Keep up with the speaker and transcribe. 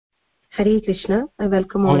Hare Krishna. I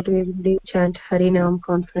welcome all to everyday chant Harinam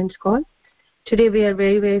conference call. Today we are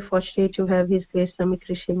very, very fortunate to have His Grace Swami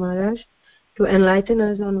Krishi Maharaj to enlighten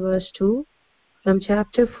us on verse 2 from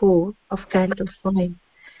chapter 4 of Canto 5.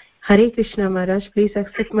 Hare Krishna Maharaj, please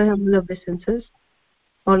accept my humble obeisances.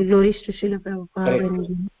 All glories to Srila Prabhupada and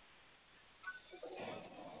you.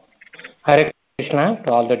 Hare Krishna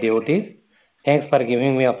to all the devotees. Thanks for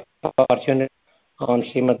giving me an opportunity on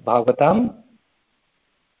Srimad Bhagavatam.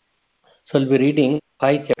 So we'll be reading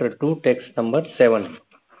 5 chapter 2 text number 7.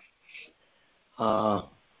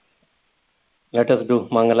 Let us do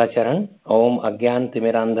Mangalacharan. Om Agyan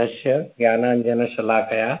Timirandhasya Jnananjana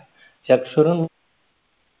Shalakaya Chakshurun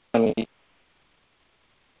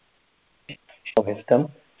Shobhistam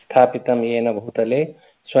Sthapitam Yena Bhutale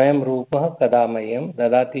Swayam Rupa Kadamayam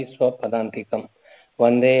Dadati Swapadantikam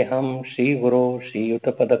Vandeham Shri Guru Shri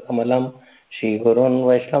Yuttapada Kamalam Shri Gurun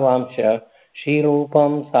Vaishnavamsha Shri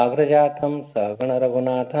Rupam Sagrajatam Sagana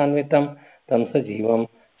Raghunathanvitam Tam Sajivam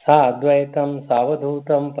Sadvaitam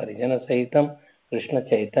Savadhutam Parijana Sahitam Krishna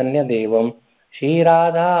Chaitanya Devam Shri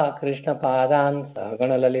Radha Krishna Padan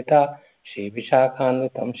Sagana Lalita Shri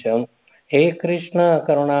Vishakhanvitam Sham हे कृष्ण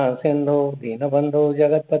करुणा सिंधु दीनबंधु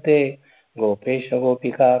जगतपते गोपेश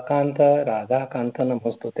गोपिका कांत राधा कांत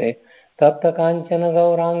नमोस्तुते तप्त कांचन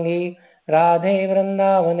गौरांगी राधे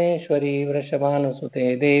वृंदावनेश्वरी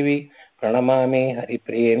वृषभानुसुते देवी प्रणमामि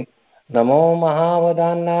हरिप्रिये नमो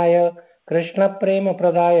महावदान्नाय कृष्ण प्रेम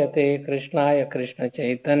प्रदायते कृष्णाय कृष्ण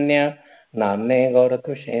चैतन्य नाम्ने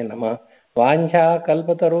गौरतुषे नमः वाञ्छा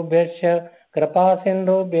कल्पतरुभ्यश्च कृपा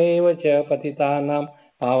सिन्धुभ्यैव च पतितानां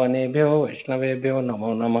पावनेभ्यो वैष्णवेभ्यो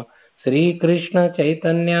नमो नमः श्री कृष्ण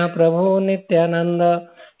चैतन्य प्रभु नित्यानंद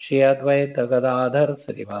श्री अद्वैत गदाधर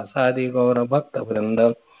श्रीवासादि गौर भक्त वृंद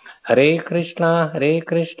हरे कृष्णा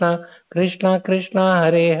कृष्णा कृष्णा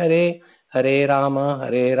हरे हरे हरे राम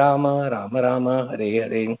राम राम हरे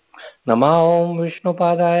हरे नमः ओम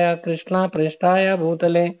विष्णुपादाय कृष्णा पृष्ठाय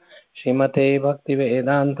भूतले श्रीमते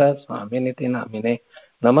भक्तिवेदांत स्वामिनिति नामिने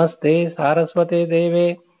नमस्ते सारस्वते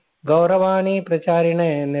देवे गौरवाणी प्रचारिणे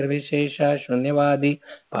निर्विशेष शून्यवादी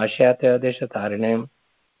पाश्चात्य देशतारिणे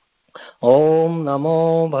ओम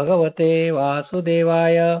नमो भगवते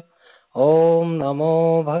वासुदेवाय ओम नमो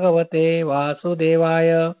भगवते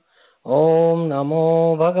वासुदेवाय ओम नमो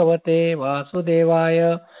भगवते वासुदेवाय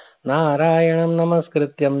नारायणं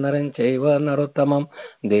नमस्कृत्यं नरं चैव नरोत्तमं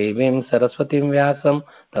देवीं सरस्वतीं व्यासं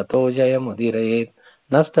ततो जयमुदीरयेत्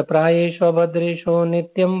नष्टप्रायेषु भद्रेषु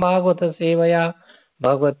नित्यं भागवत सेवया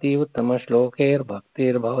भगवती उत्तम श्लोकेर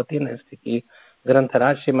भक्तिर्भवती नैष्ठिकी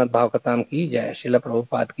ग्रंथराज श्रीमद् भागवतम की जय श्रील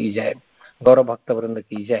प्रभुपाद की जय गौरव भक्त वृंद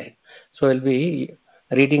की जय so will be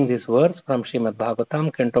reading this verse from Srimad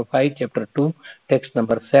Bhagavatam canto 5 chapter 2 text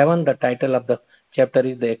number 7. The title of the chapter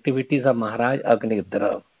is the activities of Maharaj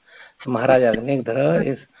Agnidhra. So Maharaj Agnidhra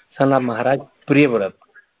is son of Maharaj Priyavrat,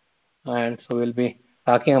 and so we'll be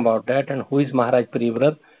talking about that. And who is Maharaj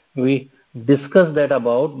Priyavrat? We discuss that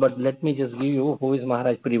about, but let me just give you who is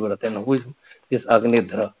Maharaj Priyavrat and who is this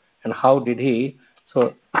Agnidhra and how did he.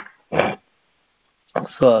 So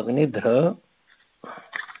Agnidhra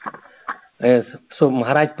is, so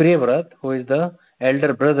Maharaj Priyavrat, who is the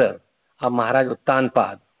elder brother of Maharaj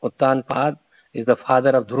Uttanpad. Uttanpad is the father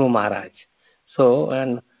of Dhruv Maharaj. So,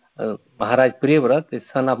 and Maharaj Priyavrat is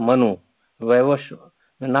son of Manu, Vaivasha,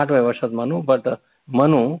 not Vaivashad Manu, but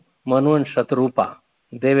Manu and Shatrupa.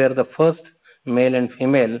 They were the first male and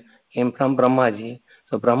female came from Brahmaji.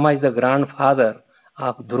 So Brahma is the grandfather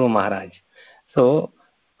of Dhruv Maharaj. So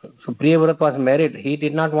Priyavrat was married. He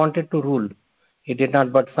did not wanted to rule. He did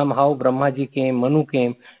not, but somehow Brahmaji came, Manu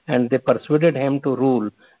came, and they persuaded him to rule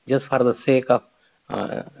just for the sake of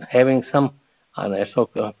having some.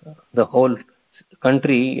 The whole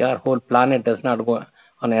country or whole planet does not go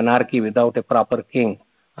on anarchy without a proper king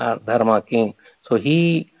or dharma king. So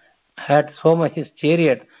he had so much his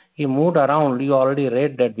chariot. He moved around. You already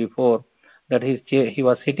read that before. That he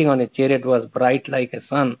was sitting on a chariot was bright like a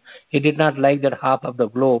sun. He did not like that half of the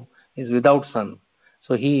globe is without sun.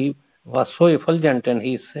 So he was so effulgent and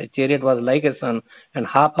his chariot was like a sun, and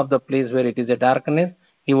half of the place where it is a darkness,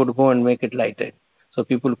 he would go and make it lighted. So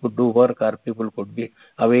people could do work, or people could be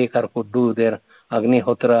awake, or could do their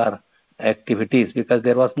Agnihotra activities, because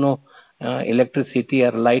there was no electricity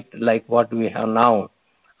or light like what we have now.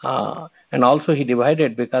 And also he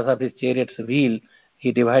divided, because of his chariot's wheel,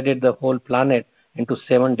 he divided the whole planet into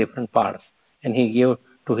 7 different parts, and he gave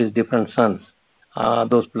to his different sons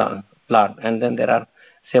those plants. And then there are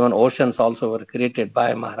 7 oceans also were created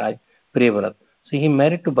by Maharaj Priyavrat. So he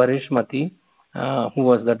married to Bharishmati, who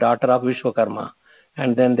was the daughter of Vishwakarma.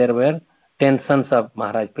 And then there were 10 sons of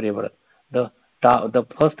Maharaj Priyavrat. The The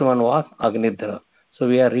first one was Agnidhra. So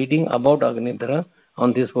we are reading about Agnidhra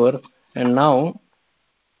on this verse, and now,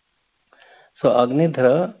 so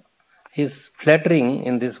Agnidhra is flattering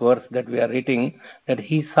in this verse that we are reading that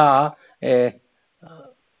he saw a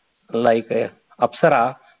like a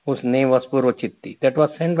Apsara whose name was Purvachitti. That was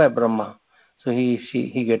sent by Brahma. So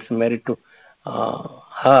he gets married to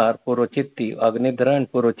her, Purvachitti, Agnidhra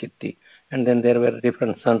and Purvachitti. And then there were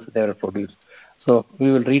different sons they were produced. So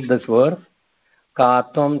we will read this verse.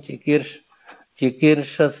 Katvam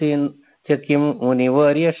चिकीर्षसि च किं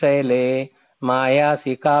मुनिवर्यशैले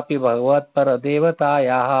मायासि कापि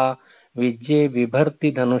भगवत्परदेवतायाः विज्ये बिभर्ति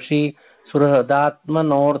धनुषि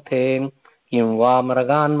सुहृदात्मनोऽर्थे किं वा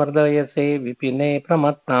मृगान् मर्दयसे विपिने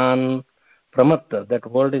प्रमत्तान्. Pramatta, that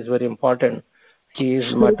word is very important. He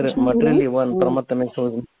is materially one. Pramatta means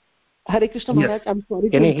Hare Krishna Maharaj, I'm sorry.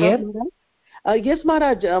 Can you hear? Yes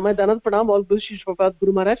Maharaj, my Danat Pranam, all Guru Shish Prabhupada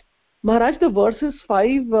Guru Maharaj. Maharaj, the verse is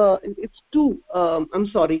 5, it's 2, I'm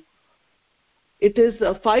sorry. It is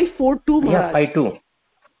 542 Maharaj. Yeah, 52.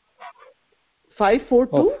 542?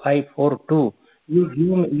 Oh, 542.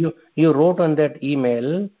 You wrote on that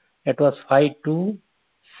email, it was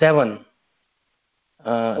 527.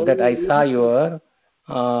 That I saw your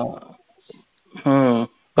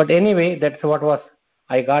but anyway, that's what was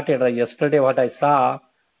I got it yesterday what I saw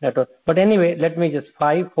that was, but anyway, let me just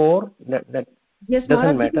 54 that yes,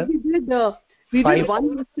 doesn't Maharaj, matter. We did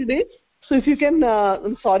one yesterday, so if you can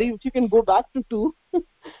I'm sorry, if you can go back to 2.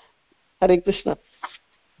 Hare Krishna.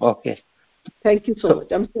 Okay, thank you so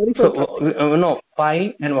much. I'm sorry for no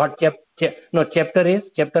 5 and what chapter is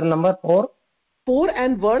chapter number 4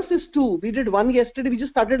 and verse is 2. We did one yesterday. We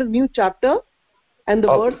just started a new chapter, and the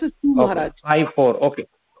verse is 2, Maharaj. 5-4. Okay.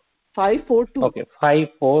 5-4-2. Okay.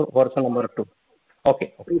 5-4 verse number 2.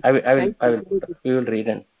 Okay. I will. We will read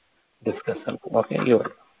and discuss. Okay. You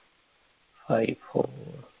will.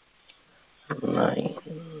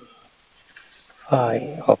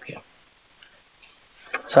 5-4-9-5. Okay.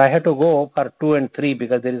 So I have to go for 2 and 3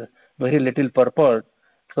 because there is very little purport.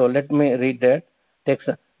 So let me read that text.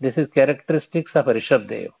 This is characteristics of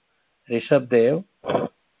Rishabdev. Rishabdev,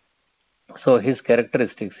 so his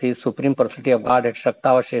characteristics, he is Supreme Personality of Godhead,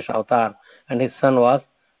 Shaktavashesh Avatar, and his son was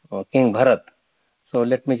King Bharat. So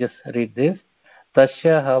let me just read this.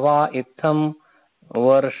 Tasya hava itham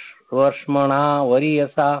varshmana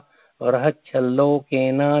variyasa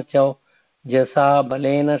varhachalokena cha jasa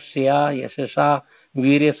balena shriya yashasha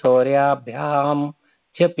virya saurya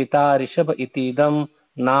cha pita Rishabh itidam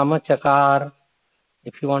nama chakar.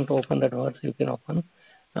 If you want to open that verse, you can open.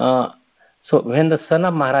 So when the son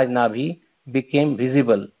of Maharaj Nabhi became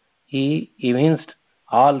visible, he evinced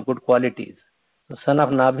all good qualities. The son of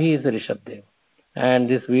Nabhi is Rishabdev. And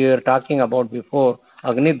this we were talking about before,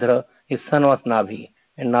 Agnidhra, his son was Nabhi.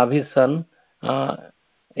 And Nabhi's son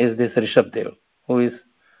is this Rishabdev, who is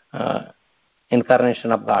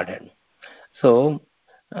incarnation of Godhead. So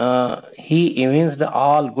he evinced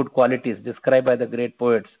all good qualities described by the great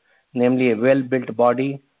poets, namely a well-built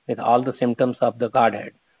body with all the symptoms of the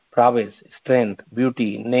Godhead: prowess, strength,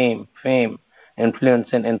 beauty, name, fame,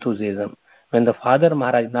 influence, and enthusiasm. When the father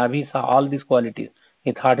Maharaj Nabhi saw all these qualities,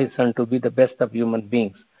 he thought his son to be the best of human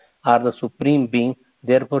beings, or the supreme being.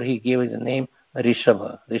 Therefore, he gave his name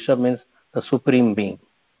Rishabha. Rishabha means the supreme being.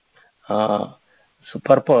 So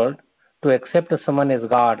purport: to accept someone as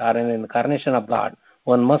God or an incarnation of God,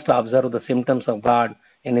 one must observe the symptoms of God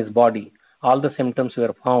in his body. All the symptoms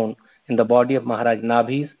were found in the body of Maharaj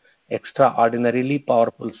Nabhi's extraordinarily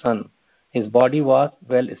powerful son. His body was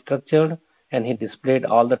well structured and he displayed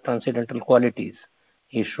all the transcendental qualities.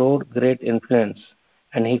 He showed great influence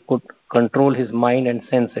and he could control his mind and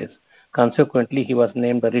senses. Consequently, he was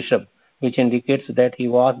named Rishabh, which indicates that he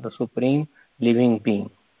was the supreme living being.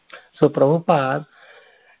 So Prabhupada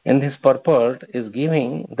in this purport is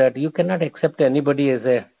giving that you cannot accept anybody as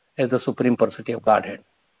the supreme personality of Godhead.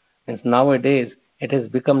 And nowadays it has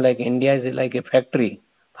become like India is like a factory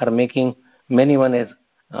for making many one as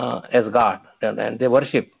God, and they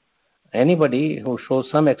worship anybody who shows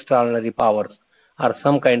some extraordinary powers or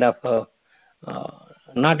some kind of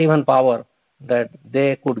not even power, that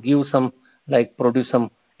they could give some, like produce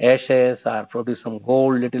some ashes or produce some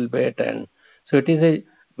gold little bit, and so it is a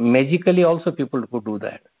magically also people could do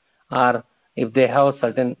that. Or if they have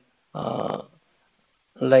certain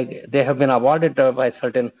like they have been awarded by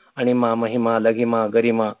certain Anima, Mahima, Lagima,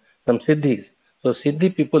 Garima, some Siddhis. So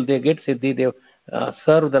Siddhi people, they get Siddhi, they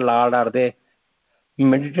serve the Lord, or they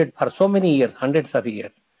meditate for so many years, hundreds of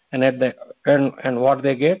years, and at the and what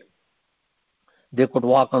they get, they could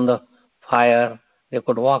walk on the fire, they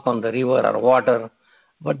could walk on the river or water,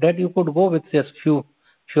 but that you could go with just few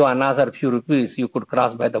few annas or few rupees, you could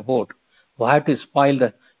cross by the boat. Why to spoil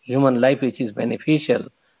the human life which is beneficial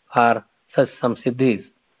for such some siddhis?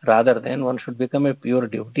 Rather than one should become a pure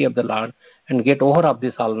devotee of the Lord and get over of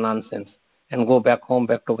this all nonsense and go back home,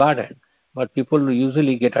 back to Godhead. But people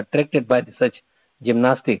usually get attracted by such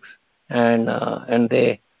gymnastics, and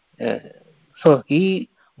so he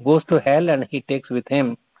goes to hell and he takes with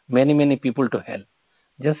him many people to hell.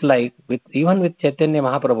 Just like even with Chaitanya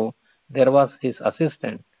Mahaprabhu, there was his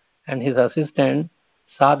assistant, and his assistant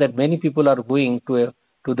saw that many people are going to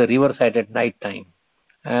the riverside at night time,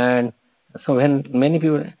 and so when many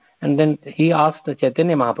people, and then he asked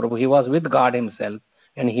Chaitanya Mahaprabhu, he was with God himself,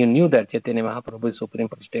 and he knew that Chaitanya Mahaprabhu is Supreme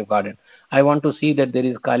Personality of Godhead. I want to see that there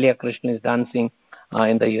is Kaliya Krishna is dancing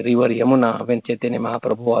in the river Yamuna when Chaitanya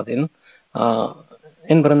Mahaprabhu was in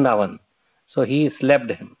Vrindavan. So he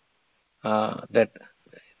slapped him. That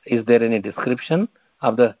is there any description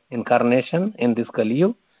of the incarnation in this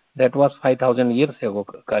Kaliyu? That was 5,000 years ago.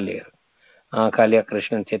 Kaliya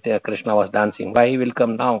Krishna, Chaitanya Krishna was dancing. Why he will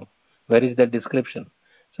come now? Where is that description?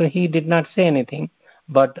 So he did not say anything,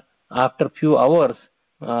 but after few hours,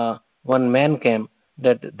 one man came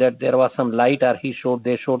that there was some light, or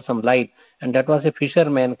they showed some light, and that was a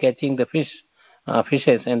fisherman catching the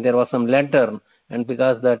fishes, and there was some lantern, and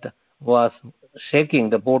because that was shaking,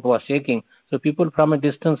 the boat was shaking, so people from a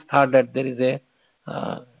distance thought that there is a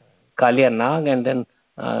Kaliya Nag, and then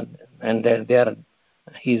there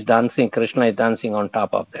he is dancing, Krishna is dancing on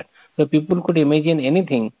top of that. So people could imagine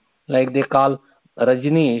anything, like they call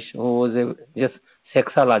Rajneesh, who was just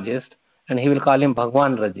sexologist, and he will call him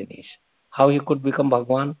Bhagwan Rajneesh. How he could become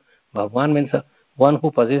Bhagwan? Bhagwan means one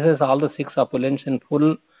who possesses all the six opulence in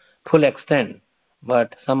full extent,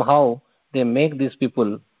 but somehow they make these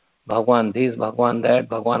people Bhagwan this, Bhagwan that,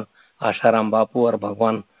 Bhagwan Asharam Bapu, or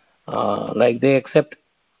Bhagwan, like they accept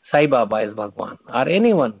Sai Baba as Bhagwan, or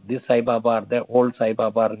anyone, this Sai Baba, or the old Sai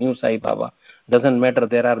Baba, or new Sai Baba, doesn't matter.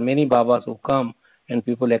 There are many Babas who come and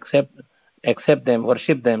people accept them,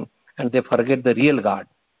 worship them, and they forget the real God.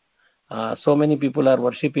 So many people are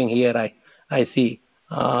worshipping here. I see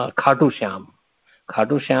Khatu Shyam.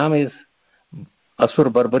 Khatu Shyam is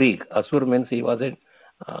Asur Barbarik. Asur means he was a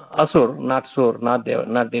Asur, not Sur, not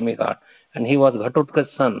demigod, and he was Ghatotka's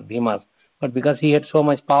son, Bhima's. But because he had so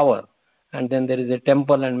much power, and then there is a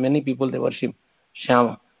temple, and many people they worship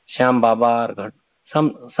Shyam Baba, or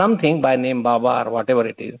something by name Baba or whatever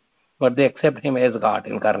it is, but they accept him as God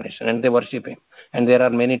incarnation and they worship him, and there are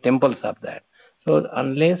many temples of that. So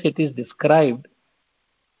unless it is described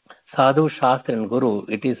Sadhu, Shastra and Guru,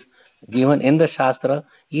 it is given in the Shastra.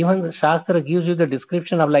 Even the Shastra gives you the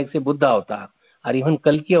description of, like say, Buddha avatar, or even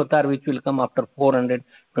Kalki avatar, which will come after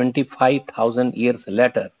 425,000 years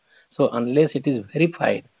later. So unless it is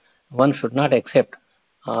verified, one should not accept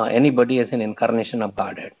anybody as an incarnation of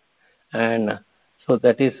Godhead. And so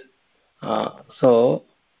that is so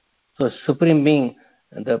Supreme Being,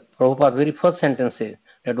 the Prabhupada's very first sentence says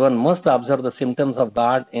that one must observe the symptoms of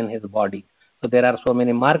God in his body. So there are so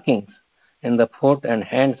many markings in the foot and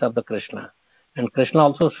hands of the Krishna. And Krishna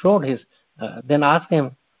also showed his, then asked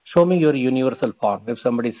him, show me your universal form. If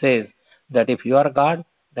somebody says that if you are God,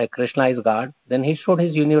 that Krishna is God, then he showed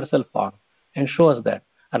his universal form and shows that.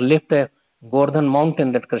 Or lift a Gordhan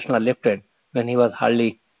mountain that Krishna lifted when he was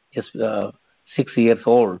hardly just 6 years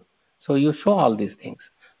old. So you show all these things.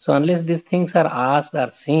 So unless these things are asked,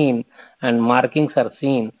 are seen, and markings are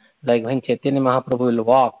seen, like when Chaitanya Mahaprabhu will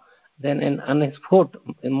walk, then on his foot,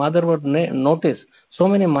 mother would notice so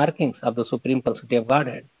many markings of the Supreme Personality of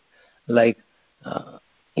Godhead. Like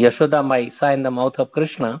Yashoda Mai saw in the mouth of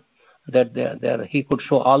Krishna that there he could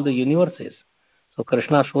show all the universes. So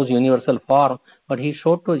Krishna shows universal form, but he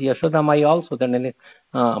showed to Yashoda Mai also that in his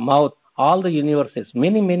mouth all the universes,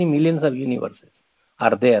 many millions of universes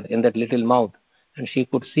are there in that little mouth, and she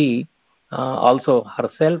could see also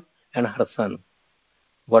herself and her son.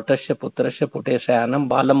 Vatasya putrasya puteshayanam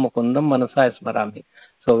balam mukundam manasa smarami.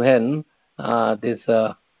 So when this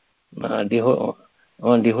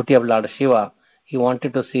devotee of Lord Shiva, he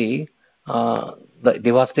wanted to see the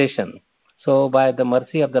devastation. So by the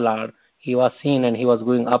mercy of the Lord, he was seen, and he was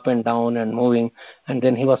going up and down and moving, and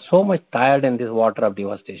then he was so much tired in this water of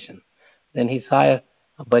devastation. Then he saw a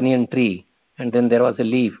banyan tree, and then there was a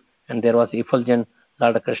leaf, and there was effulgent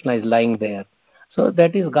Lord Krishna is lying there. So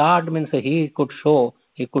that is God, means he could show,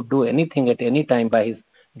 he could do anything at any time by his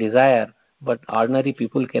desire, but ordinary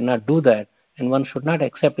people cannot do that, and one should not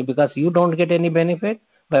accept it, because you don't get any benefit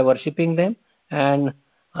by worshipping them, and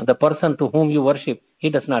the person to whom you worship, he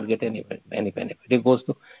does not get any benefit. He goes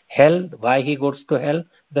to hell. Why he goes to hell?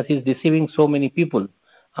 Because he is deceiving so many people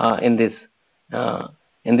in this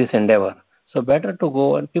endeavor. So better to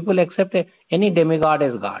go, and people accept any demigod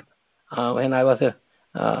as God. When I was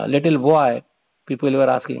a little boy, people were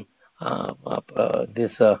asking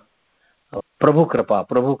this Prabhu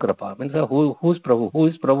Kripa means who's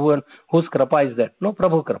Prabhu and whose Kripa is that? No,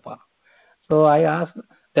 Prabhu Kripa. So I asked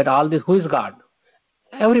that all this, who is God?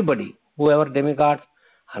 Everybody, whoever demigods,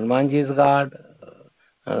 Hanumanji is God,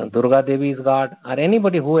 Durga Devi is God, or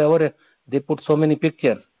anybody, whoever, they put so many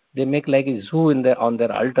pictures. They make like a zoo on their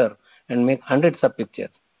altar and make hundreds of pictures,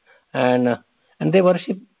 and they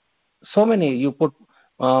worship so many. You put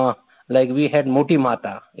like we had Moti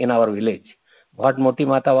Mata in our village. What Moti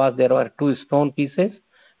Mata was, there were two stone pieces,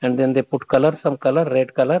 and then they put color, some color,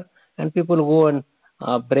 red color, and people go and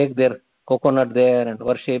break their coconut there and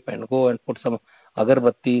worship and go and put some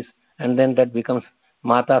agarbattis, and then that becomes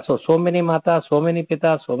Mata. So many Mata, so many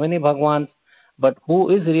Pita, so many Bhagwans, but who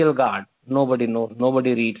is real God? Nobody knows,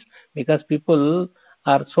 nobody reads, because people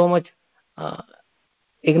are so much uh,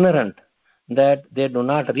 ignorant that they do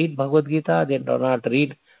not read Bhagavad Gita, they do not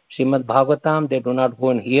read Srimad Bhagavatam, they do not go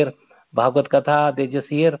and hear Bhagavad Katha, they just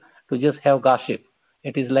hear to just have gossip.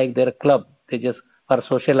 It is like their club, they just are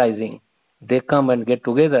socializing. They come and get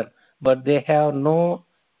together, but they have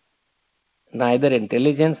neither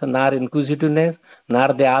intelligence nor inquisitiveness,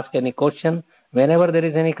 nor they ask any question. Whenever there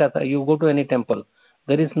is any katha, you go to any temple,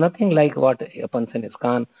 there is nothing like what happens in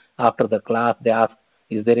ISKCON. After the class, they ask,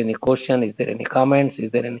 is there any question, is there any comments,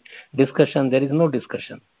 is there any discussion? There is no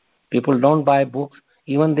discussion. People don't buy books.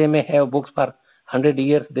 Even they may have books for 100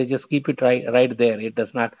 years, they just keep it right there. It does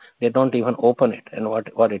not, they don't even open it and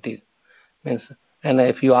what it is. Means, and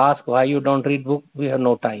if you ask why you don't read book, we have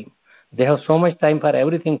no time. They have so much time for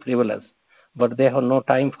everything frivolous, but they have no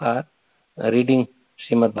time for reading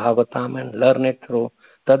Srimad Bhagavatam and learn it through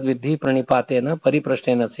Tad Vidhi Pranipatena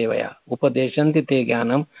Pariprashtena Sevaya Upadeshanti Te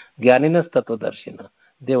Jnanam Jnaninas Tattvadarshina.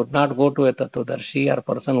 They would not go to a Tattvadarshi or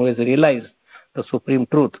person who has realized the supreme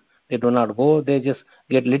truth. They do not go, they just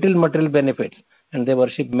get little material benefits, and they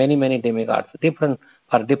worship many demigods, different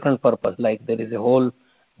for different purpose. Like there is a whole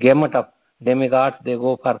gamut of demigods. They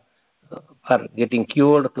go for getting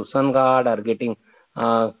cured to sun god, or getting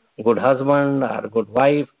good husband or good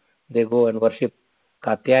wife. They go and worship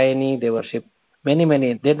Katyayani. They worship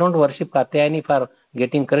many. They don't worship Katyayani for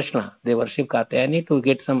getting Krishna. They worship Katyayani to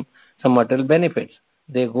get some material benefits.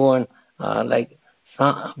 They go and like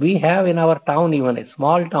we have in our town, even a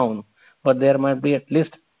small town, but there might be at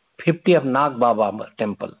least 50 of Nag Baba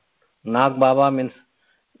temple. Nag Baba means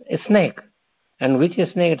a snake. And which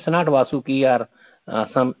snake? It's not Vasuki or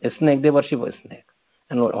some snake. They worship a snake.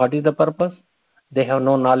 And what is the purpose? They have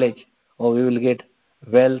no knowledge. Oh, we will get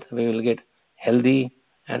wealth, we will get healthy,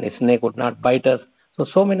 and a snake would not bite us.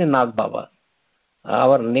 So many Nag Babas.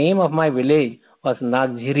 Our name of my village was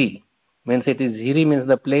Nagjiri. Means it is Jiri means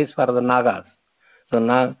the place for the Nagas. So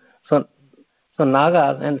so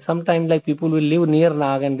Nagas, and sometimes like people will live near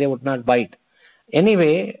Nag and they would not bite.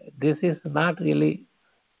 Anyway, this is not really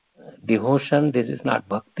devotion, this is not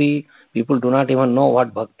bhakti. People do not even know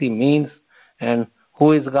what bhakti means and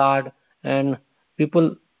who is God, and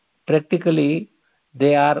people practically,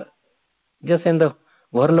 they are just in the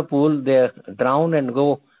whirlpool. They drown and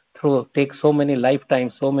go through, take so many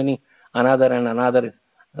lifetimes, so many another and another.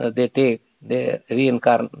 They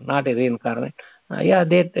reincarnate, not a reincarnate,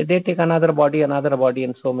 they take another body,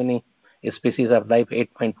 and so many species of life,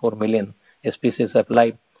 8.4 million species of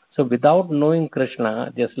life. So without knowing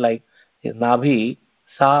Krishna, just like Nabhi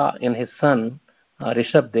saw in his son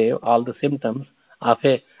Rishabdev all the symptoms of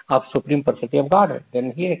supreme personality of Godhead,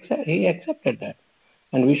 then he accepted that.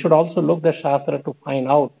 And we should also look the Shastra to find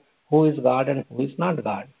out who is God and who is not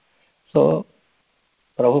God. So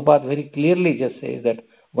Prabhupada very clearly just says that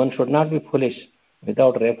one should not be foolish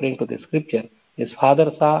without referring to the scripture. His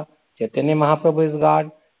father saw Chaitanya Mahaprabhu is God,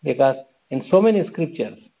 because in so many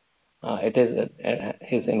scriptures it is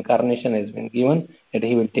his incarnation has been given, that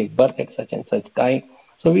he will take birth at such and such time.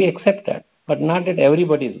 So we accept that, but not that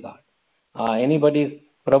everybody is God. Anybody is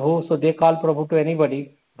Prabhu, so they call Prabhu to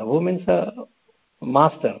anybody. Prabhu means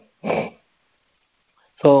master.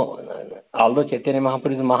 So although Chaitanya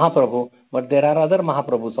Mahaprabhu is Mahaprabhu, but there are other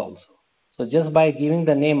Mahaprabhus also. So just by giving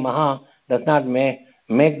the name Maha does not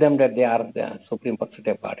make them that they are the Supreme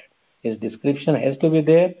Personality of Godhead. His description has to be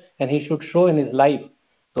there, and he should show in his life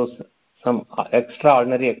those some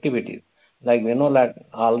extraordinary activities. Like we know that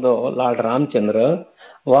although Lord Ramchandra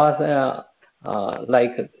was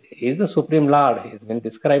like he is the Supreme Lord, he has been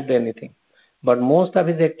described anything, but most of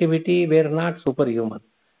his activity were not superhuman.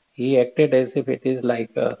 He acted as if it is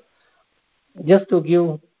like just to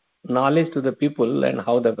give knowledge to the people and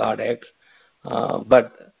how the God acts.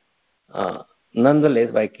 But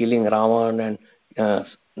nonetheless, by killing Ravan and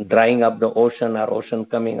drying up the ocean or ocean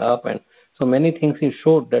coming up, and so many things, he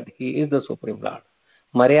showed that he is the Supreme Lord.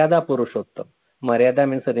 Maryada Purushottam. Maryada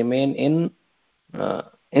means remain in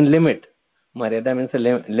limit. Maryada means a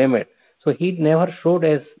limit. So he never showed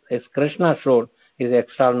as Krishna showed his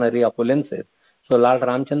extraordinary opulences. So Lord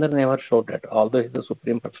Ramchandra never showed that, although he is the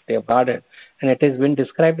supreme personality of Godhead, and it has been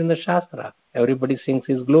described in the Shastra. Everybody sings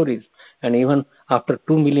his glories, and even after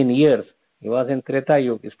 2 million years, he was in Treta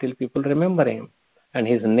Yuga, still people remember him, and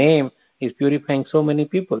his name is purifying so many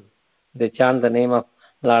people. They chant the name of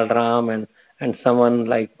Lord Ram, and someone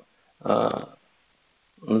like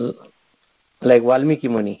Valmiki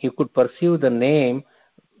Muni, he could perceive the name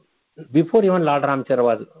before even Lord Ramchandra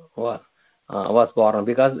was born,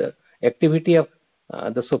 because the activity of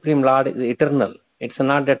the Supreme Lord is eternal. It's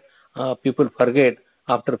not that people forget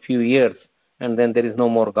after a few years and then there is no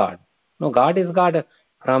more God. No, God is God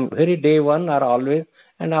from very day one or always,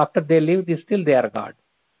 and after they live, still they are God.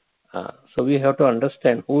 So we have to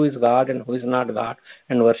understand who is God and who is not God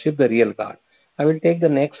and worship the real God. I will take the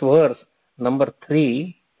next verse, number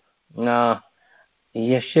 3.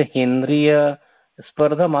 यश इंद्रिय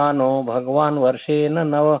स्पर्धमानो भगवान वर्षेण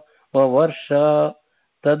नव वर्ष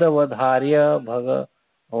तदवधार्य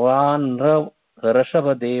भगवान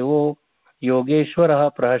ऋषभदेवो योगेश्वरः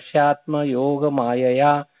प्रहस्यात्म योग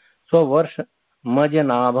मायया स्ववर्ष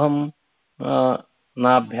मजनाभम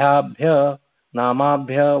नाभ्याभ्य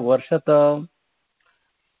नामाभ्य वर्षत.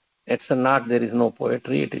 It's not, there is no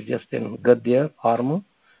poetry, it is just in gadya form.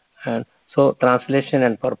 And so translation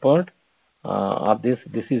and purport of this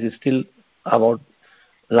is still about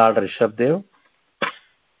Lord Rishabdev.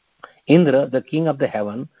 Indra, the king of the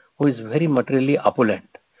heaven, who is very materially opulent,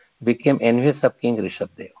 became envious of King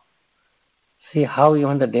Rishabdev. See how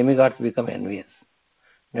even the demigods become envious.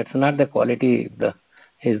 That's not the quality.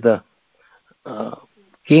 He is the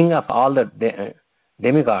king of all the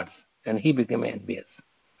demigods, and he became envious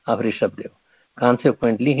of Rishabdev.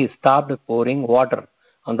 Consequently, he stopped pouring water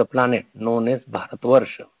on the planet known as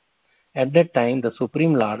Bharatvarsha. At that time, the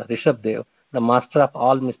Supreme Lord, Rishabdev, the master of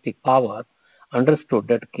all mystic power, understood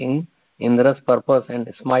that King Indra's purpose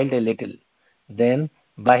and smiled a little. Then,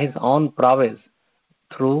 by his own prowess,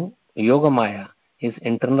 through Yogamaya, his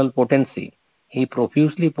internal potency, he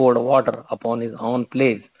profusely poured water upon his own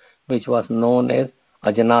place, which was known as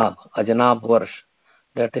Ajanab Varsh.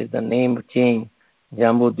 That is the name change,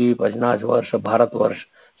 Jambudvip, Ajanab Varsh, Bharat Varsh.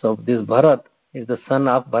 So this Bharat is the son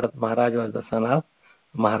of Bharat Maharaj, was the son of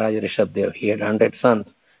Maharaj Rishabdev. He had 100 sons,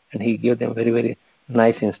 and he gave them very, very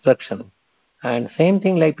nice instruction. And same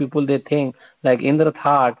thing, like people, they think, like Indra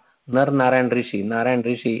thought Nar Narayan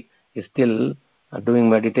Rishi is still doing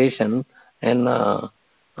meditation, and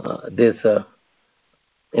this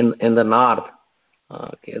in the north,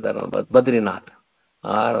 Badrinath,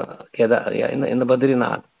 or in the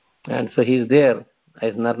Badrinath, and so he is there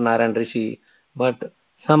as Nar Narayan Rishi, but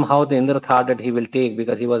somehow the Indra thought that he will take,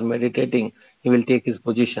 because he was meditating, he will take his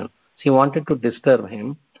position. So he wanted to disturb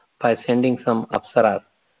him by sending some apsaras.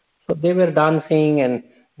 So they were dancing and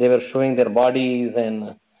they were showing their bodies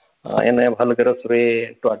and in a vulgarous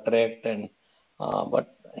way to attract, and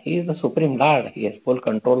but he is the Supreme Lord. He has full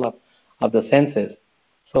control of the senses.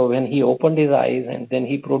 So when he opened his eyes and then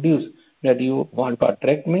he produced that, you want to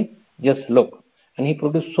attract me, just look. And he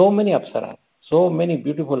produced so many apsaras, so many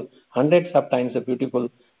beautiful, hundreds of times beautiful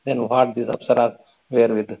than what these apsaras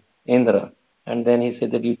were with Indra. And then he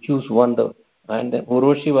said that you choose one, and then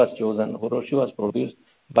Uroshi was chosen. Uroshi was produced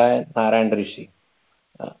by Narayan Rishi.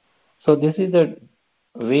 So this is the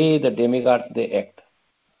way the demigods, they act,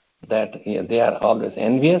 that they are always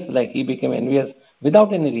envious, like he became envious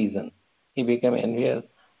without any reason. He became envious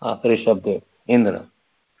of Rishabdev, Indra.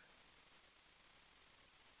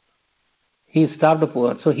 He stopped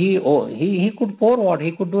pour. So he could pour water,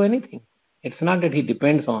 he could do anything. It's not that he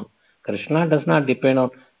depends on. Krishna does not depend on,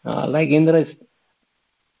 like Indra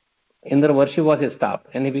worship was stopped,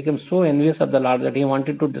 and he became so envious of the Lord that he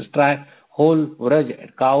wanted to destroy whole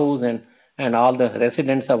Vraj, cows and all the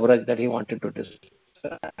residents of Vraj, that he wanted to destroy.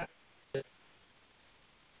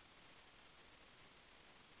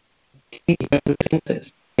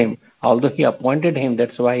 Him, although he appointed him,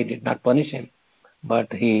 that's why he did not punish him,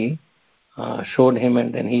 but he showed him,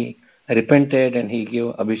 and then he repented and he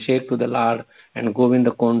gave Abhishek to the Lord, and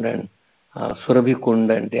Govinda Kund and Surabhi Kund,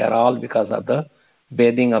 and they are all because of the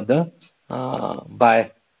bathing of the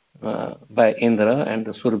by Indra and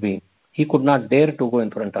the Surabhi. He could not dare to go in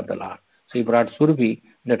front of the Lord, so he brought Surabhi,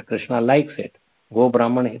 that Krishna likes it. Go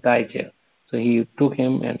Brahman Hitaicha. So he took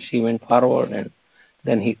him and she went forward, and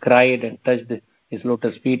then he cried and touched his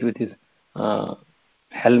lotus feet with his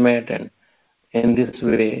helmet, and in this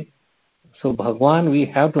way. So Bhagwan, we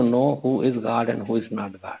have to know who is God and who is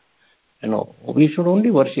not God. We should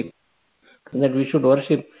only worship. That we should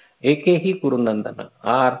worship Ekehi Kurunandana,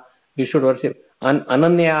 or we should worship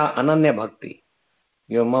Ananya Bhakti.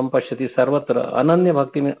 Yomam Pashyati Sarvatra. Ananya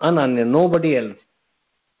Bhakti means Ananya, nobody else.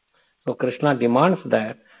 So Krishna demands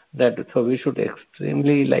that so we should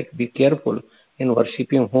extremely be careful in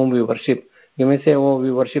worshipping whom we worship. You may say, oh,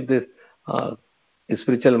 we worship this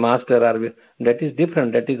spiritual master, that is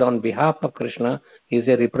different. That is on behalf of Krishna. He is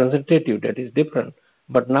a representative. That is different.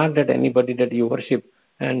 But not that anybody that you worship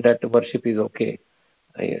and that worship is okay.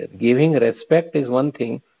 Giving respect is one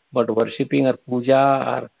thing, but worshipping or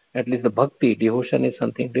puja or at least the bhakti, devotion is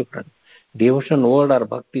something different. Devotion word or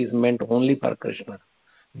bhakti is meant only for Krishna.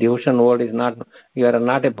 Devotion word is not, you are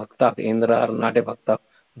not a bhakta of Indra or not a bhakta of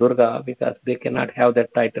Durga, because they cannot have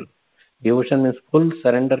that title. Devotion means full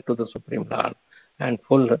surrender to the Supreme Lord, and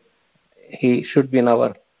he should be in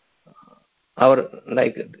our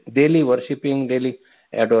daily worshipping, daily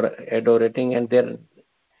adorating, and their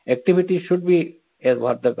activity should be as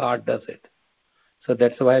what the God does it. So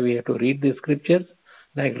that's why we have to read the scriptures,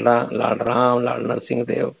 like Lord Ram, Lord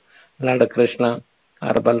Narsingadev, Lord Krishna,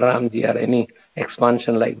 or Balramji, or any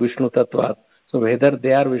expansion like Vishnu Tattva. So whether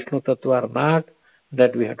they are Vishnu Tattva or not,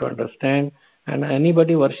 that we have to understand. And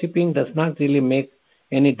anybody worshipping does not really make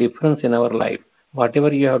any difference in our life.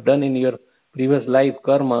 Whatever you have done in your previous life,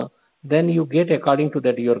 karma, then you get according to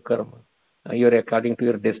that your karma. You're according to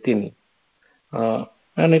your destiny.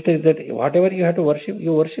 And it is that whatever you have to worship,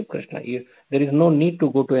 you worship Krishna. There is no need to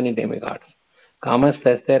go to any demigods.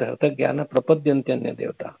 Kamastasthar harta jnana prapadyantanya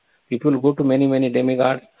devata. People go to many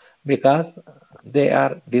demigods because they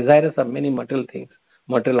are desirous of many material things,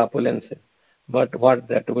 material opulences. But what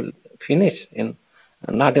that will finish in,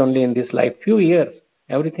 not only in this life, few years,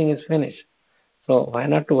 everything is finished. So why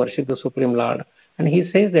not to worship the Supreme Lord? And he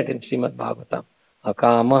says that in Srimad Bhagavatam,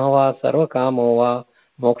 Akama va sarva kamo va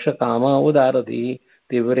moksha kama udaradhi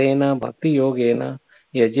tivrena bhakti yogena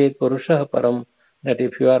yajet purushah param. That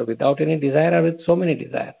if you are without any desire or with so many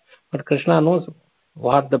desires, but Krishna knows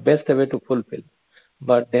what the best way to fulfill.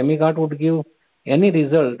 But demigod would give any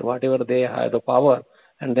result, whatever they have the power,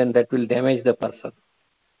 and then that will damage the person.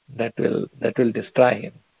 That will destroy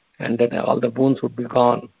him, and then all the boons would be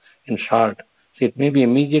gone in short. So it may be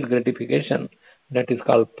immediate gratification, that is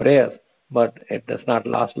called prayer, but it does not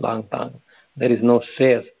last long time. There is no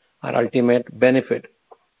stress or ultimate benefit.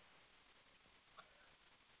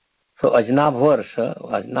 So Ajnab verse,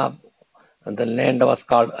 Ajnab, the land was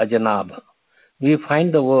called Ajnab. We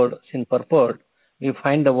find the word in purport. We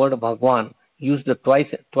find the word Bhagwan used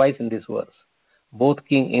twice in this verse. Both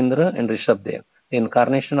King Indra and Rishabdev, the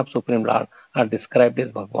incarnation of Supreme Lord, are described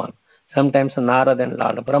as Bhagwan. Sometimes Narad and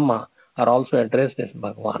Lord Brahma are also addressed as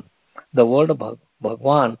Bhagwan. The word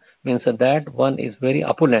Bhagwan means that one is very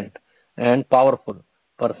opulent and powerful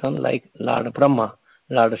person like Lord Brahma,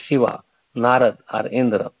 Lord Shiva, Narad or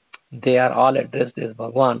Indra. They are all addressed as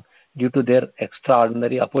Bhagwan due to their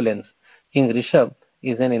extraordinary opulence. King Rishabh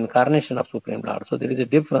is an incarnation of Supreme Lord. So there is a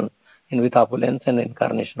difference in with opulence and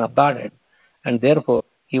incarnation of Godhead. And therefore,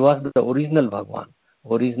 he was the original Bhagwan.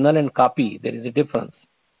 Original and copy, there is a difference.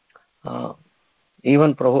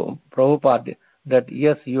 Even Prabhupada, that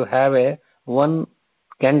yes, you have one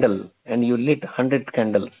candle and you lit 100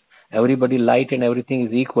 candles. Everybody light and everything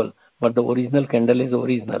is equal, but the original candle is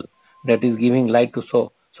original. That is giving light to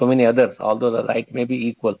so many others, although the light may be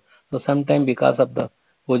equal. So sometimes because of the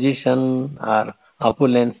position or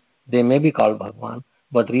opulence, they may be called Bhagwan,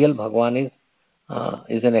 but real Bhagwan is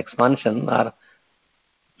an expansion or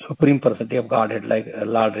supreme personality of Godhead like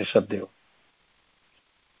Lord Rishabdev.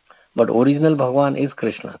 But original Bhagwan is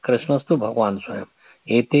Krishna. Krishnastu Bhagwan Swayam.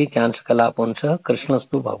 Ete Chansha Kala Punsha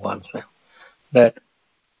Krishnastu Bhagwan Swayam. That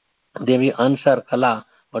they be Ansha or Kala,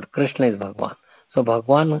 but Krishna is Bhagwan. So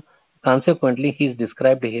Bhagwan, consequently, he is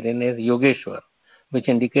described herein as Yogeshwar, which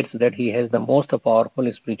indicates that he has the most powerful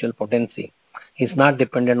spiritual potency. He is not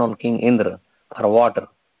dependent on King Indra or water.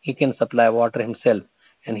 He can supply water himself,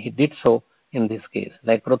 and he did so in this case.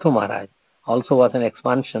 Like Prathu Maharaj also was an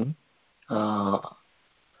expansion,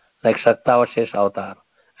 like Shaktavashesh avatar.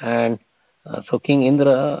 And so King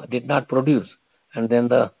Indra did not produce, and then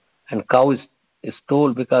cow is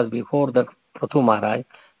told, because before the Prathu Maharaj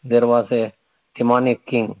there was a demonic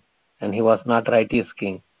king, and he was not righteous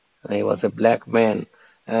king. He was a black man,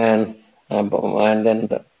 and then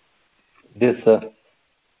this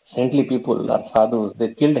saintly people or sadhus,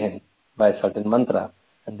 they killed him by certain mantra,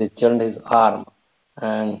 and they churned his arm,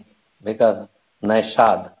 and because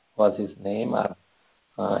Naishad was his name, or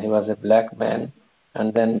he was a black man,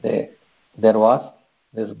 and then there was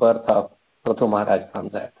this birth of Prathu Maharaj from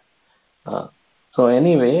that. So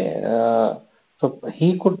anyway, so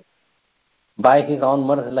he could by his own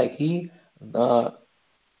mercy, like he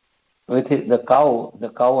with the cow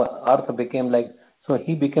earth became like, so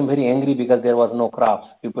he became very angry because there was no crops,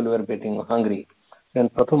 people were getting hungry. Then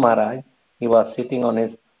Prathu Maharaj, he was sitting on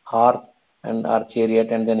his horse and our chariot,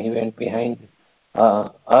 and then he went behind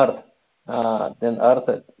earth. Then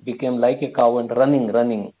earth became like a cow and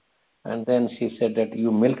running, and then she said that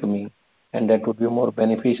you milk me, and that would be more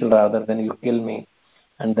beneficial rather than you kill me.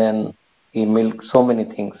 And then he milked so many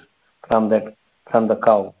things from the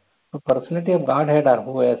cow. The personality of Godhead are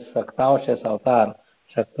who has Saktavashes avatar.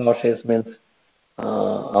 Saktavashes means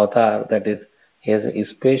avatar, that is, he has a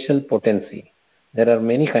special potency. There are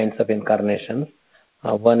many kinds of incarnations.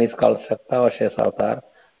 One is called Saktavashes avatar.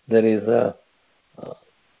 There is a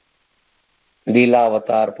Leela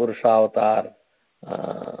avatar, Purusha avatar.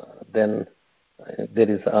 Then there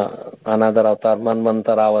is another avatar,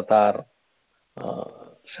 Manvantara avatar,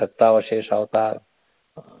 Saktavashesh avatar.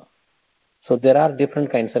 So there are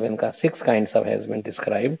different kinds of incarnation. 6 kinds of has been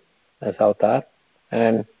described as avatar.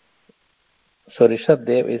 And so Rishabh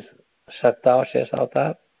Dev is Shaktavashesh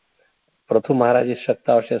avatar. Prathu Maharaj is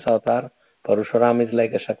Shaktavashesh avatar. Parashuram is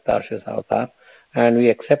like a Shaktavashesh avatar. And we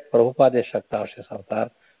accept Prabhupada as Shaktavashesh avatar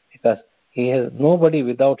because he has nobody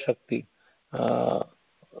without Shakti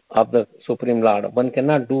of the Supreme Lord. One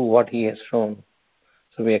cannot do what he has shown.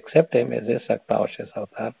 So we accept him as a Saktavashesh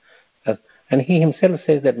avatar. And he himself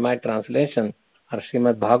says that my translation, or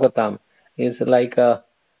Srimad Bhagavatam, is like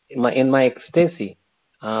in my ecstasy.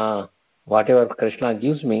 Whatever Krishna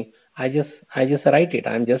gives me, I just write it.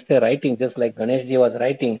 I'm just writing, just like Ganeshji was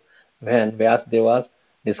writing when Vyasdev was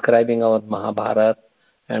describing our Mahabharata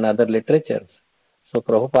and other literatures. So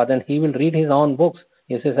Prabhupada, and he will read his own books.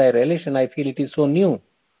 He says, I relish and I feel it is so new.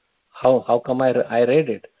 How come I read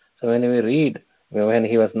it? So when we read, when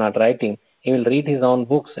he was not writing, he will read his own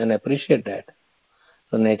books and appreciate that.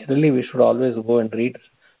 So naturally, we should always go and read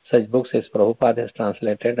such books as Prabhupada has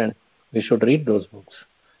translated, and we should read those books.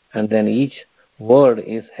 And then each word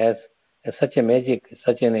has such a magic,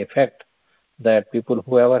 such an effect that people,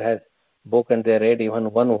 whoever has book and they read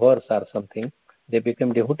even one verse or something, they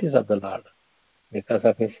become devotees of the Lord because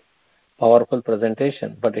of his powerful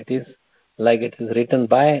presentation. But it is like it is written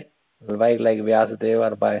by like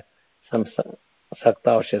Vyasadeva or by some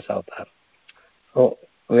Saktavashesh avatar. So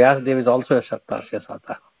Vyasadeva is also a Saktavashesh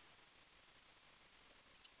avatar.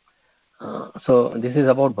 So this is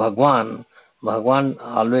about Bhagwan. Bhagwan,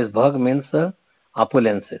 always Bhag means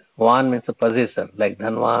opulences. Van means a possessor, like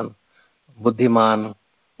Dhanvan, Buddhiman,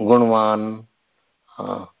 Gunvan,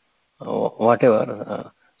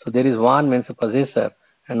 whatever. So there is one means a possessor,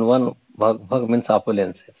 and one Bhag means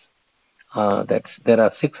opulences. There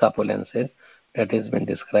are 6 opulences that has been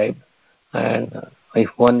described, and if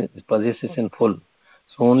one possesses in full,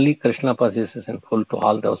 so only Krishna possesses in full to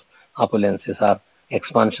all those opulences are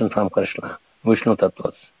expansion from Krishna, Vishnu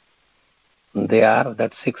Tattvas. They are,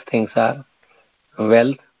 that 6 things are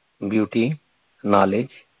wealth, beauty,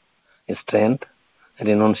 knowledge, strength,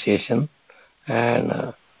 renunciation,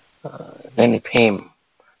 and fame.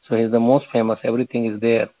 So he is the most famous, everything is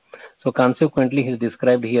there. So consequently, he is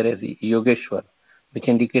described here as Yogeshwar, which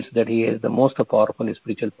indicates that he is the most powerful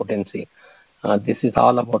spiritual potency. This is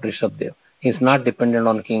all about Rishabdev. He is not dependent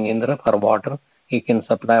on King Indra for water. He can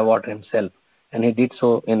supply water himself, and he did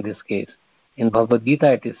so in this case. In Bhagavad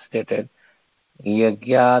Gita, it is stated,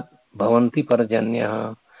 Yagyat bhavanti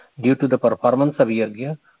parajanya. Due to the performance of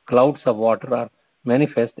Yagya, clouds of water are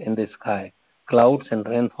manifest in the sky. Clouds and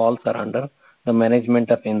rainfalls are under the management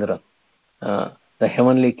of Indra, the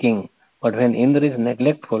heavenly king. But when Indra is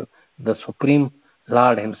neglectful, the Supreme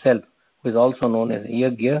Lord himself, who is also known as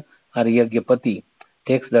Yagya or Yagyapati,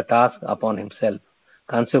 takes the task upon himself.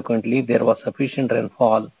 Consequently, there was sufficient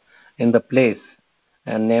rainfall in the place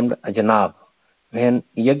and named Ajanab. When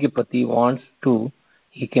Yagyapati wants to,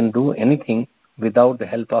 he can do anything without the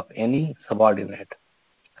help of any subordinate.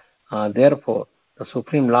 Therefore, the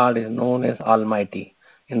Supreme Lord is known as Almighty.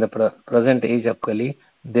 In the present age of Kali,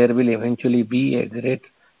 there will eventually be a great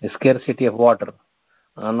scarcity of water,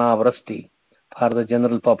 anavrasti, for the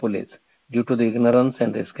general populace, due to the ignorance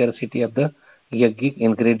and the scarcity of the yogic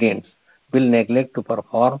ingredients, will neglect to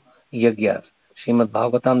perform yagyas. Srimad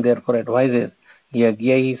Bhagavatam therefore advises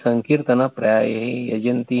yagyai sankirtana prayahi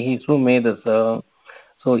yajantihi sumedasa.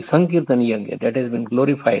 So Sankirtan Yagya, that has been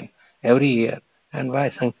glorified every year. And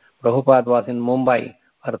why Prabhupada was in Mumbai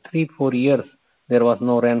for 3-4 years, there was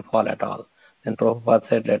no rainfall at all. Then Prabhupada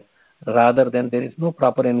said that rather than there is no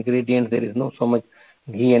proper ingredients, there is no so much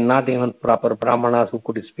ghee and not even proper brahmanas who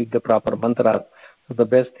could speak the proper mantras. So the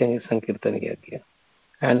best thing is Sankirtan Yajna.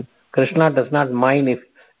 And Krishna does not mind if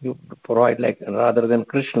you provide, like, rather than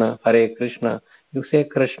Krishna, Hare Krishna, you say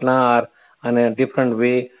Krishna or in a different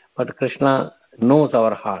way, but Krishna knows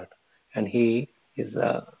our heart, and he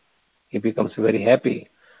becomes very happy.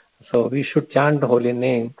 So we should chant the holy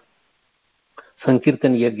name,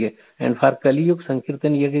 Sankirtan Yajna. And for Kali Yuga,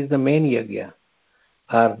 Sankirtan Yajna is the main yajna.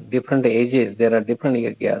 For different ages, there are different